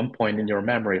one point in your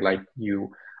memory, like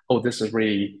oh, this is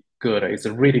really good. It's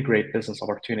a really great business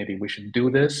opportunity. We should do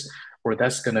this, or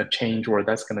that's going to change, or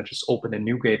that's going to just open a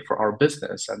new gate for our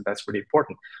business. And that's really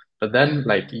important. But then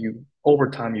over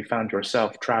time, you found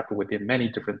yourself trapped within many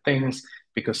different things,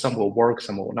 because some will work,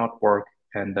 some will not work.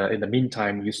 And in the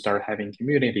meantime, you start having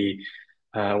community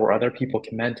or other people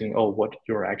commenting, oh, what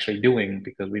you're actually doing,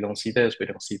 because we don't see this, we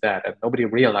don't see that. And nobody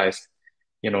realized,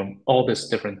 all these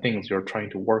different things you're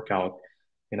trying to work out,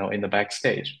 in the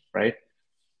backstage, right?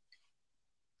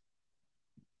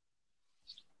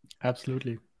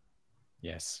 Absolutely.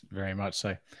 Yes, very much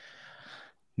so.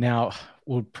 Now,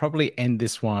 we'll probably end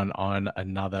this one on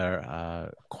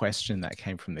another question that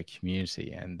came from the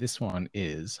community. And this one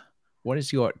is, what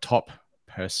is your top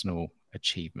personal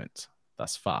achievement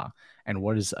thus far? And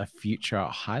what is a future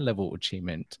high-level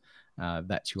achievement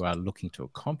that you are looking to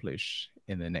accomplish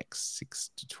in the next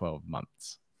 6 to 12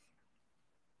 months?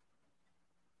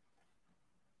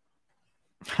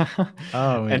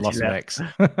 Oh, we lost Vex.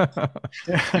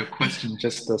 Your question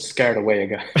just scared away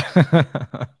again.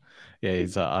 Yeah,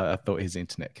 I thought his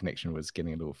internet connection was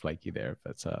getting a little flaky there.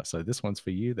 But so this one's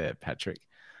for you there, Patrick.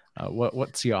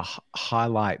 What's your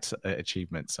highlight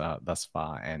achievements thus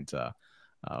far, and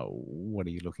what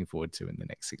are you looking forward to in the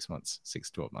next 6 months, 6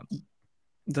 to 12 months?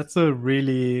 That's a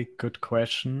really good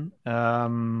question.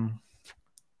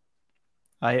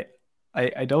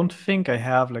 I don't think I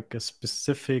have like a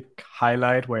specific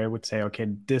highlight where I would say, okay,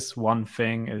 this one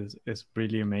thing is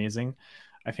really amazing.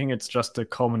 I think it's just a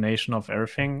culmination of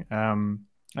everything.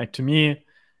 Like, to me,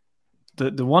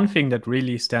 the one thing that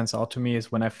really stands out to me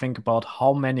is when I think about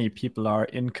how many people are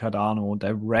in Cardano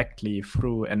directly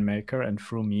through NMKR and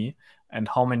through me, and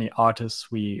how many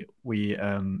artists we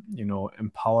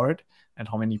empowered, and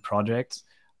how many projects.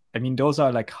 I mean, those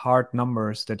are like hard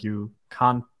numbers that you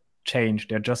can't change.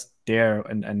 They're just there,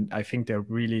 and I think they're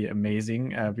really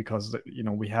amazing because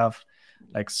we have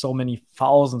like so many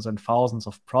thousands and thousands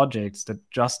of projects that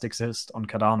just exist on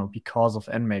Cardano because of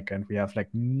NMKR, and we have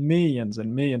like millions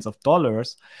and millions of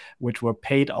dollars which were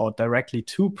paid out directly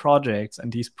to projects,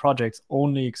 and these projects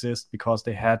only exist because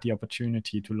they had the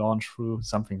opportunity to launch through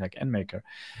something like NMKR.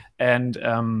 And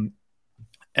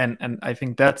I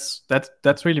think that's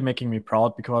really making me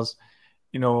proud, because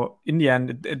in the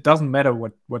end, it doesn't matter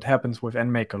what happens with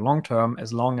NMKR long term,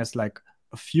 as long as like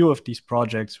a few of these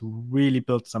projects really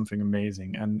build something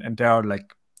amazing. And there are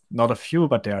like not a few,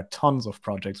 but there are tons of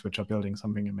projects which are building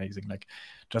something amazing. Like,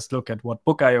 just look at what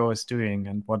Book.io is doing,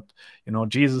 and what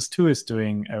Jesus 2 is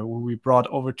doing. We brought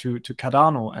over to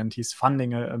Cardano, and he's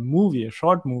funding a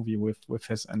short movie with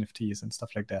his NFTs and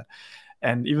stuff like that.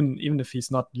 And even if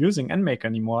he's not using NMKR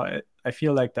anymore, I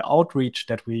feel like the outreach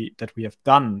that we have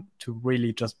done to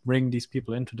really just bring these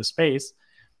people into the space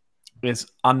is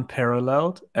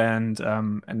unparalleled, and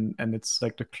it's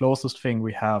like the closest thing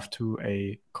we have to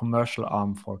a commercial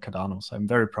arm for Cardano. So I'm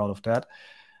very proud of that.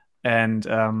 And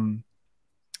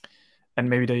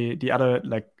maybe the other,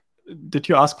 like, did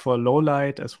you ask for a low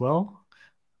light as well?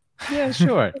 Yeah,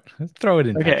 sure. Throw it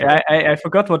in. Okay, I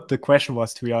forgot what the question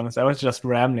was, to be honest. I was just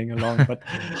rambling along. But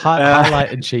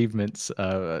highlight achievements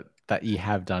that you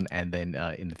have done, and then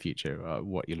in the future,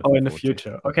 what you're looking in the forward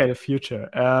future. to. Okay, the future.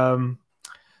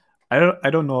 I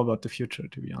don't know about the future,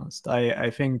 to be honest. I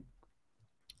think,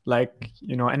 like,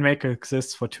 NMKR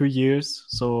exists for 2 years,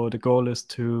 so the goal is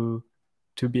to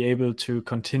be able to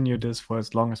continue this for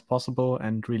as long as possible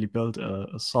and really build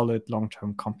a solid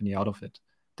long-term company out of it.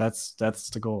 That's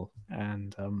the goal.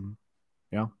 And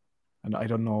yeah. And I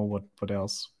don't know what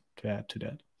else to add to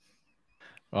that.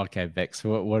 Okay, Vex,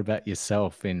 what about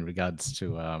yourself in regards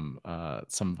to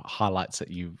some highlights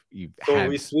that you've So had?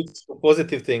 we switched to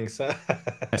positive things.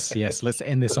 Yes, let's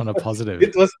end this on a positive.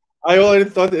 I already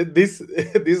thought this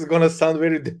is gonna sound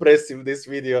very depressive, this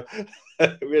video.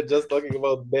 We're just talking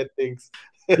about bad things.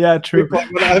 Yeah, true. But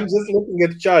I'm just looking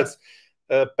at charts.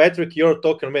 Patrick, your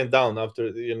token went down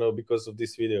after, because of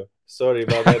this video. Sorry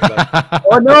about that. But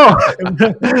Oh no!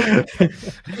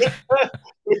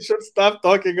 we should stop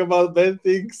talking about bad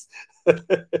things.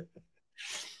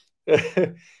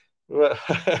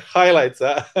 Highlights.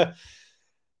 I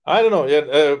don't know.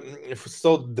 Yeah,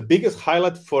 so the biggest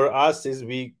highlight for us is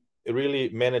we really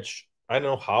manage. I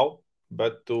don't know how,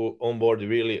 but to onboard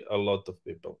really a lot of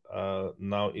people.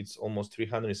 Now it's almost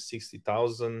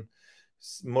 360,000.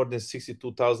 More than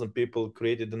 62,000 people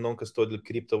created a non-custodial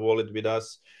crypto wallet with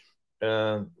us.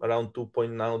 Around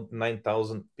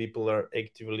 2,900 people are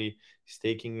actively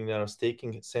staking in our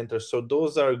staking center. So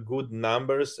those are good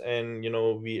numbers, and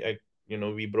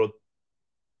we brought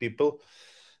people.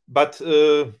 But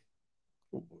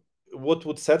what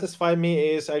would satisfy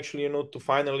me is actually to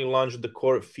finally launch the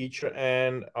core feature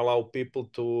and allow people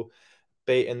to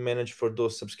pay and manage for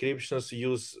those subscriptions,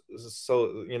 use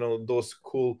those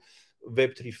cool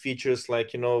Web3 features,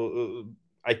 like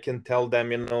I can tell them,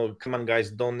 come on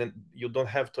guys, you don't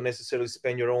have to necessarily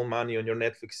spend your own money on your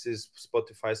Netflixes,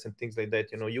 Spotify's and things like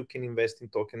that. You can invest in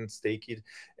tokens, stake it,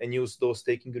 and use those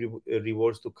staking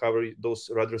rewards to cover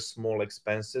those rather small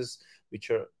expenses,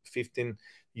 which are 15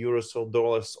 euros or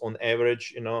dollars on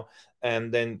average,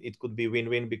 and then it could be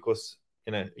win-win, because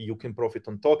you can profit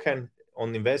on token,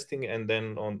 on investing, and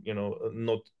then on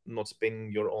not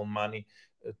spending your own money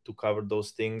to cover those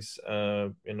things.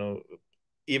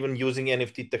 Even using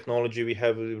NFT technology, we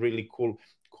have a really cool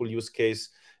use case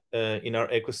in our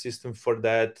ecosystem for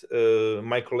that.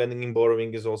 Micro lending and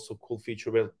borrowing is also a cool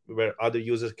feature where other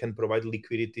users can provide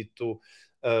liquidity to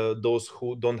those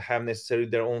who don't have necessarily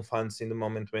their own funds in the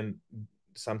moment when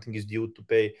something is due to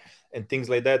pay, and things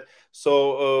like that.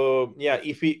 So yeah,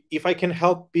 if I can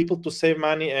help people to save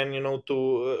money and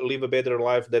to live a better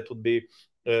life, that would be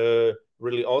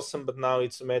really awesome. But now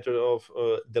it's a matter of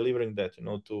delivering that,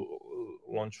 to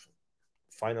launch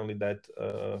finally that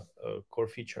core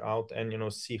feature out,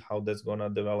 and see how that's gonna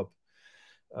develop.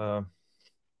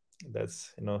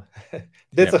 That's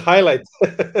that's a highlight.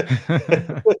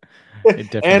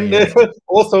 And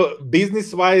also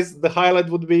business wise, the highlight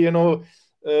would be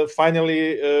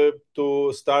finally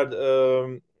to start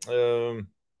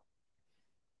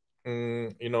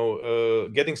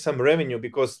getting some revenue,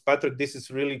 because Patrick, this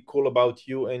is really cool about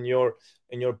you and your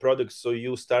products. So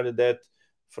you started that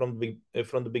from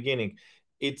the beginning.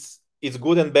 It's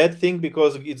good and bad thing,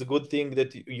 because it's a good thing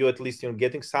that you at least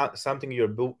getting something, you're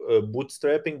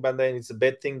bootstrapping, but then it's a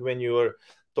bad thing when you are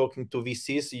talking to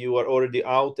VCs, you are already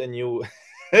out and you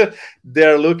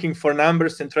they're looking for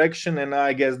numbers and traction. And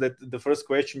I guess that the first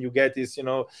question you get is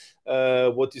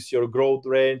what is your growth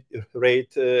rate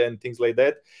and things like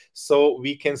that. So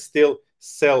we can still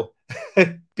sell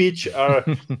pitch our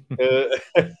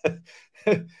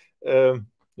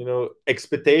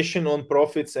expectation on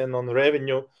profits and on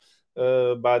revenue,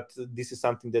 but this is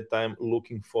something that I'm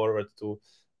looking forward to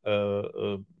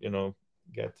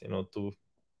get to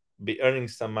be earning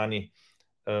some money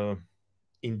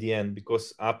in the end,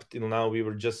 because up till now we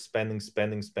were just spending,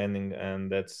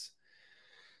 and that's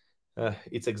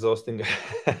it's exhausting.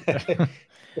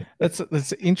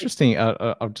 That's interesting.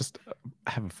 I'll just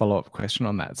have a follow-up question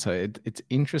on that. So it's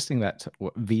interesting that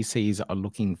VCs are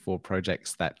looking for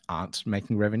projects that aren't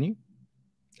making revenue.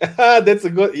 That's a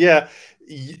good, yeah.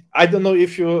 I don't know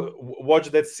if you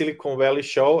watched that Silicon Valley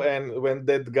show, and when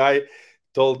that guy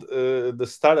told the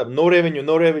startup, no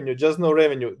revenue, just no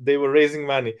revenue, they were raising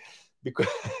money, because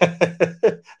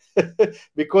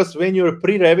because when you're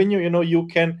pre-revenue,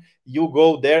 you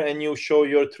go there and you show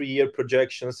your 3-year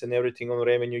projections and everything on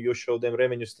revenue, you show them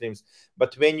revenue streams.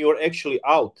 But when you're actually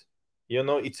out,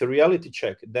 it's a reality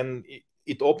check, then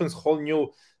it opens whole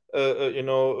new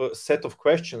set of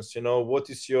questions. What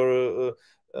is your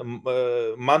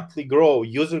monthly growth,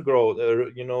 user growth,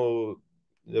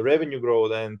 the revenue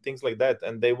growth, and things like that,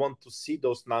 and they want to see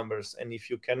those numbers. And if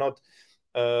you cannot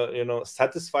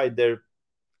satisfy their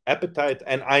appetite,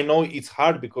 and I know it's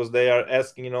hard because they are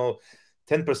asking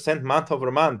 10% month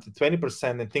over month,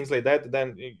 20% and things like that,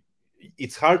 then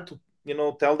it's hard to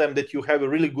tell them that you have a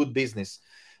really good business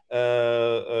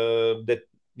that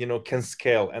can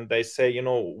scale. And they say,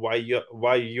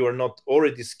 why you're not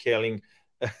already scaling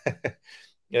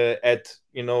at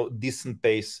decent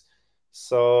pace.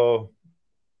 So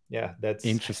yeah, that's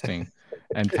interesting.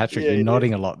 And Patrick, Yeah, you're it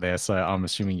nodding is. a lot there, so I'm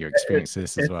assuming you experienced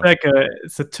this as It's well. like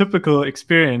it's a typical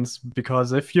experience,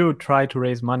 because if you try to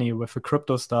raise money with a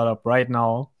crypto startup right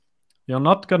now, you're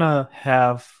not gonna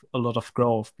have a lot of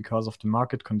growth because of the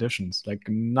market conditions. Like,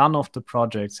 none of the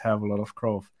projects have a lot of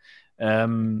growth.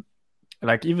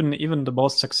 Like even the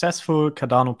most successful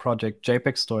Cardano project,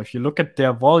 JPEG Store, if you look at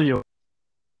their volume,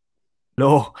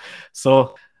 low.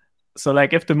 So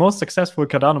like, if the most successful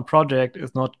Cardano project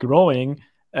is not growing,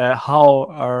 how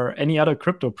are any other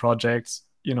crypto projects,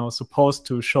 supposed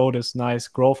to show this nice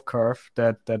growth curve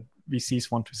that VCs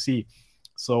want to see?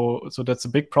 So that's a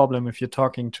big problem if you're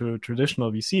talking to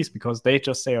traditional VCs, because they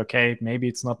just say, okay, maybe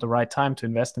it's not the right time to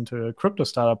invest into a crypto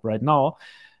startup right now.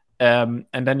 And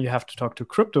then you have to talk to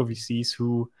crypto VCs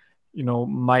who,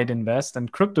 might invest,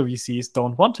 and crypto VCs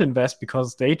don't want to invest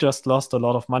because they just lost a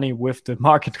lot of money with the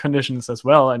market conditions as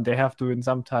well, and they have to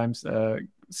sometimes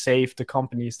save the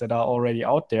companies that are already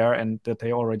out there and that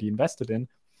they already invested in.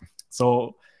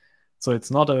 So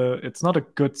it's not a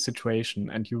good situation,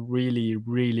 and you really,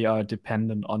 really are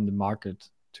dependent on the market,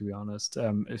 to be honest,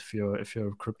 if you're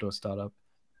a crypto startup.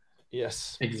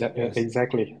 Yes.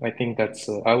 Exactly. I think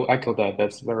I'll echo that.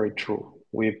 That's very true.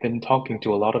 We've been talking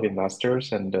to a lot of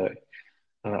investors, and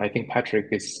I think Patrick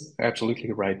is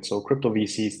absolutely right. So crypto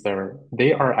VCs,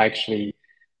 they are actually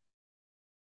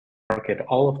market.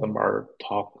 All of them are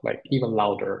talk like even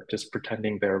louder, just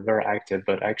pretending they're very active,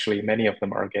 but actually many of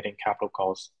them are getting capital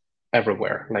calls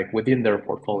everywhere, like within their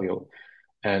portfolio,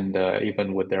 and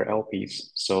even with their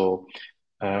LPs. So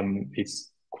it's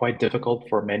quite difficult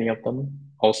for many of them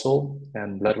also,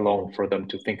 and let alone for them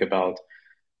to think about,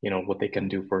 what they can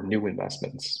do for new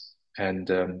investments.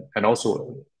 And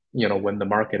also, when the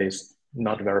market is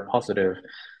not very positive,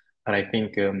 and I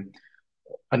think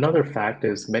another fact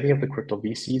is many of the crypto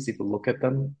VCs, if you look at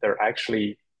them, they're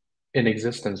actually in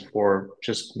existence for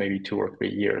just maybe 2 or 3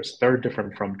 years. Very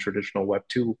different from traditional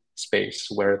Web2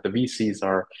 space, where the VCs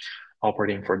are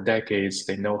operating for decades.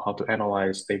 They know how to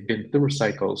analyze. They've been through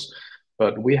cycles.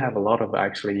 But we have a lot of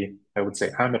actually, I would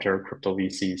say, amateur crypto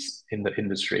VCs in the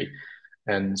industry.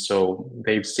 And so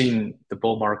they've seen the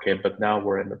bull market, but now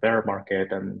we're in the bear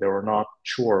market and they're not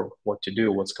sure what to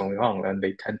do, what's going on. And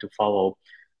they tend to follow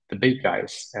the big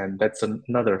guys. And that's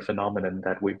another phenomenon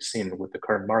that we've seen with the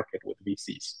current market with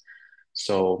VCs.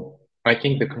 So I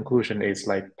think the conclusion is,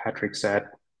 like Patrick said,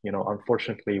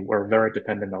 unfortunately, we're very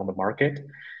dependent on the market.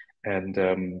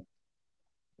 And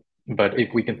but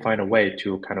if we can find a way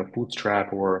to kind of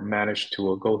bootstrap or manage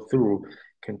to go through,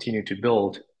 continue to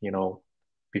build,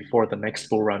 before the next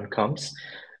bull run comes,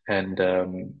 and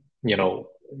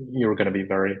you're going to be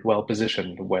very well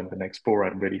positioned when the next bull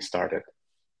run really started.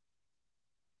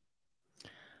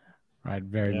 Right,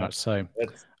 very much so.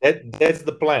 That's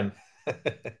the plan.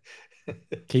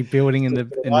 Keep building in the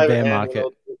bear market,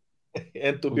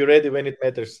 and to be ready when it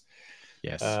matters.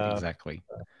 Yes, exactly.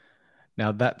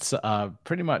 Now, that's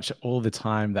pretty much all the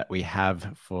time that we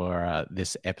have for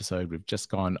this episode. We've just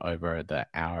gone over the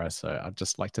hour. So I'd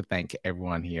just like to thank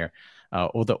everyone here,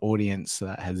 all the audience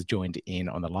that has joined in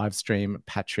on the live stream.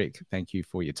 Patrick, thank you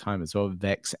for your time as well.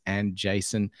 Vex and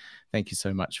Jason, thank you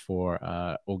so much for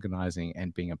organizing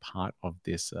and being a part of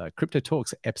this Crypto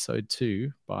Talks episode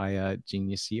 2 by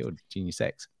Genius Yield, Genius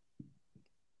X.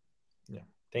 Yeah.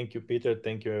 Thank you, Peter.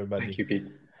 Thank you, everybody. Thank you, Pete.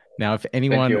 Now, if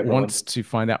anyone wants to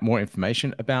find out more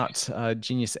information about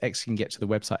Genius X, you can get to the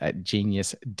website at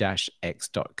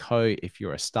genius-x.co. If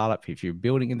you're a startup, if you're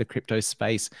building in the crypto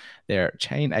space, they're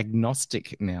chain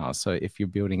agnostic now. So if you're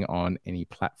building on any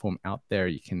platform out there,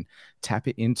 you can tap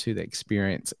it into the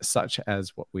experience, such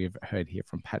as what we've heard here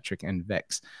from Patrick and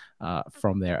Vex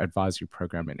from their advisory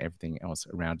program and everything else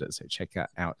around it. So check it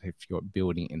out if you're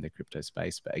building in the crypto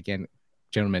space. But again,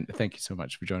 gentlemen, thank you so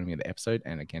much for joining me in the episode.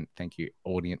 And again, thank you,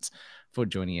 audience, for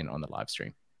joining in on the live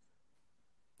stream.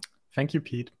 Thank you,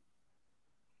 Pete.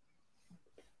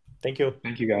 Thank you.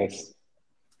 Thank you, guys.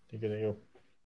 Thank you.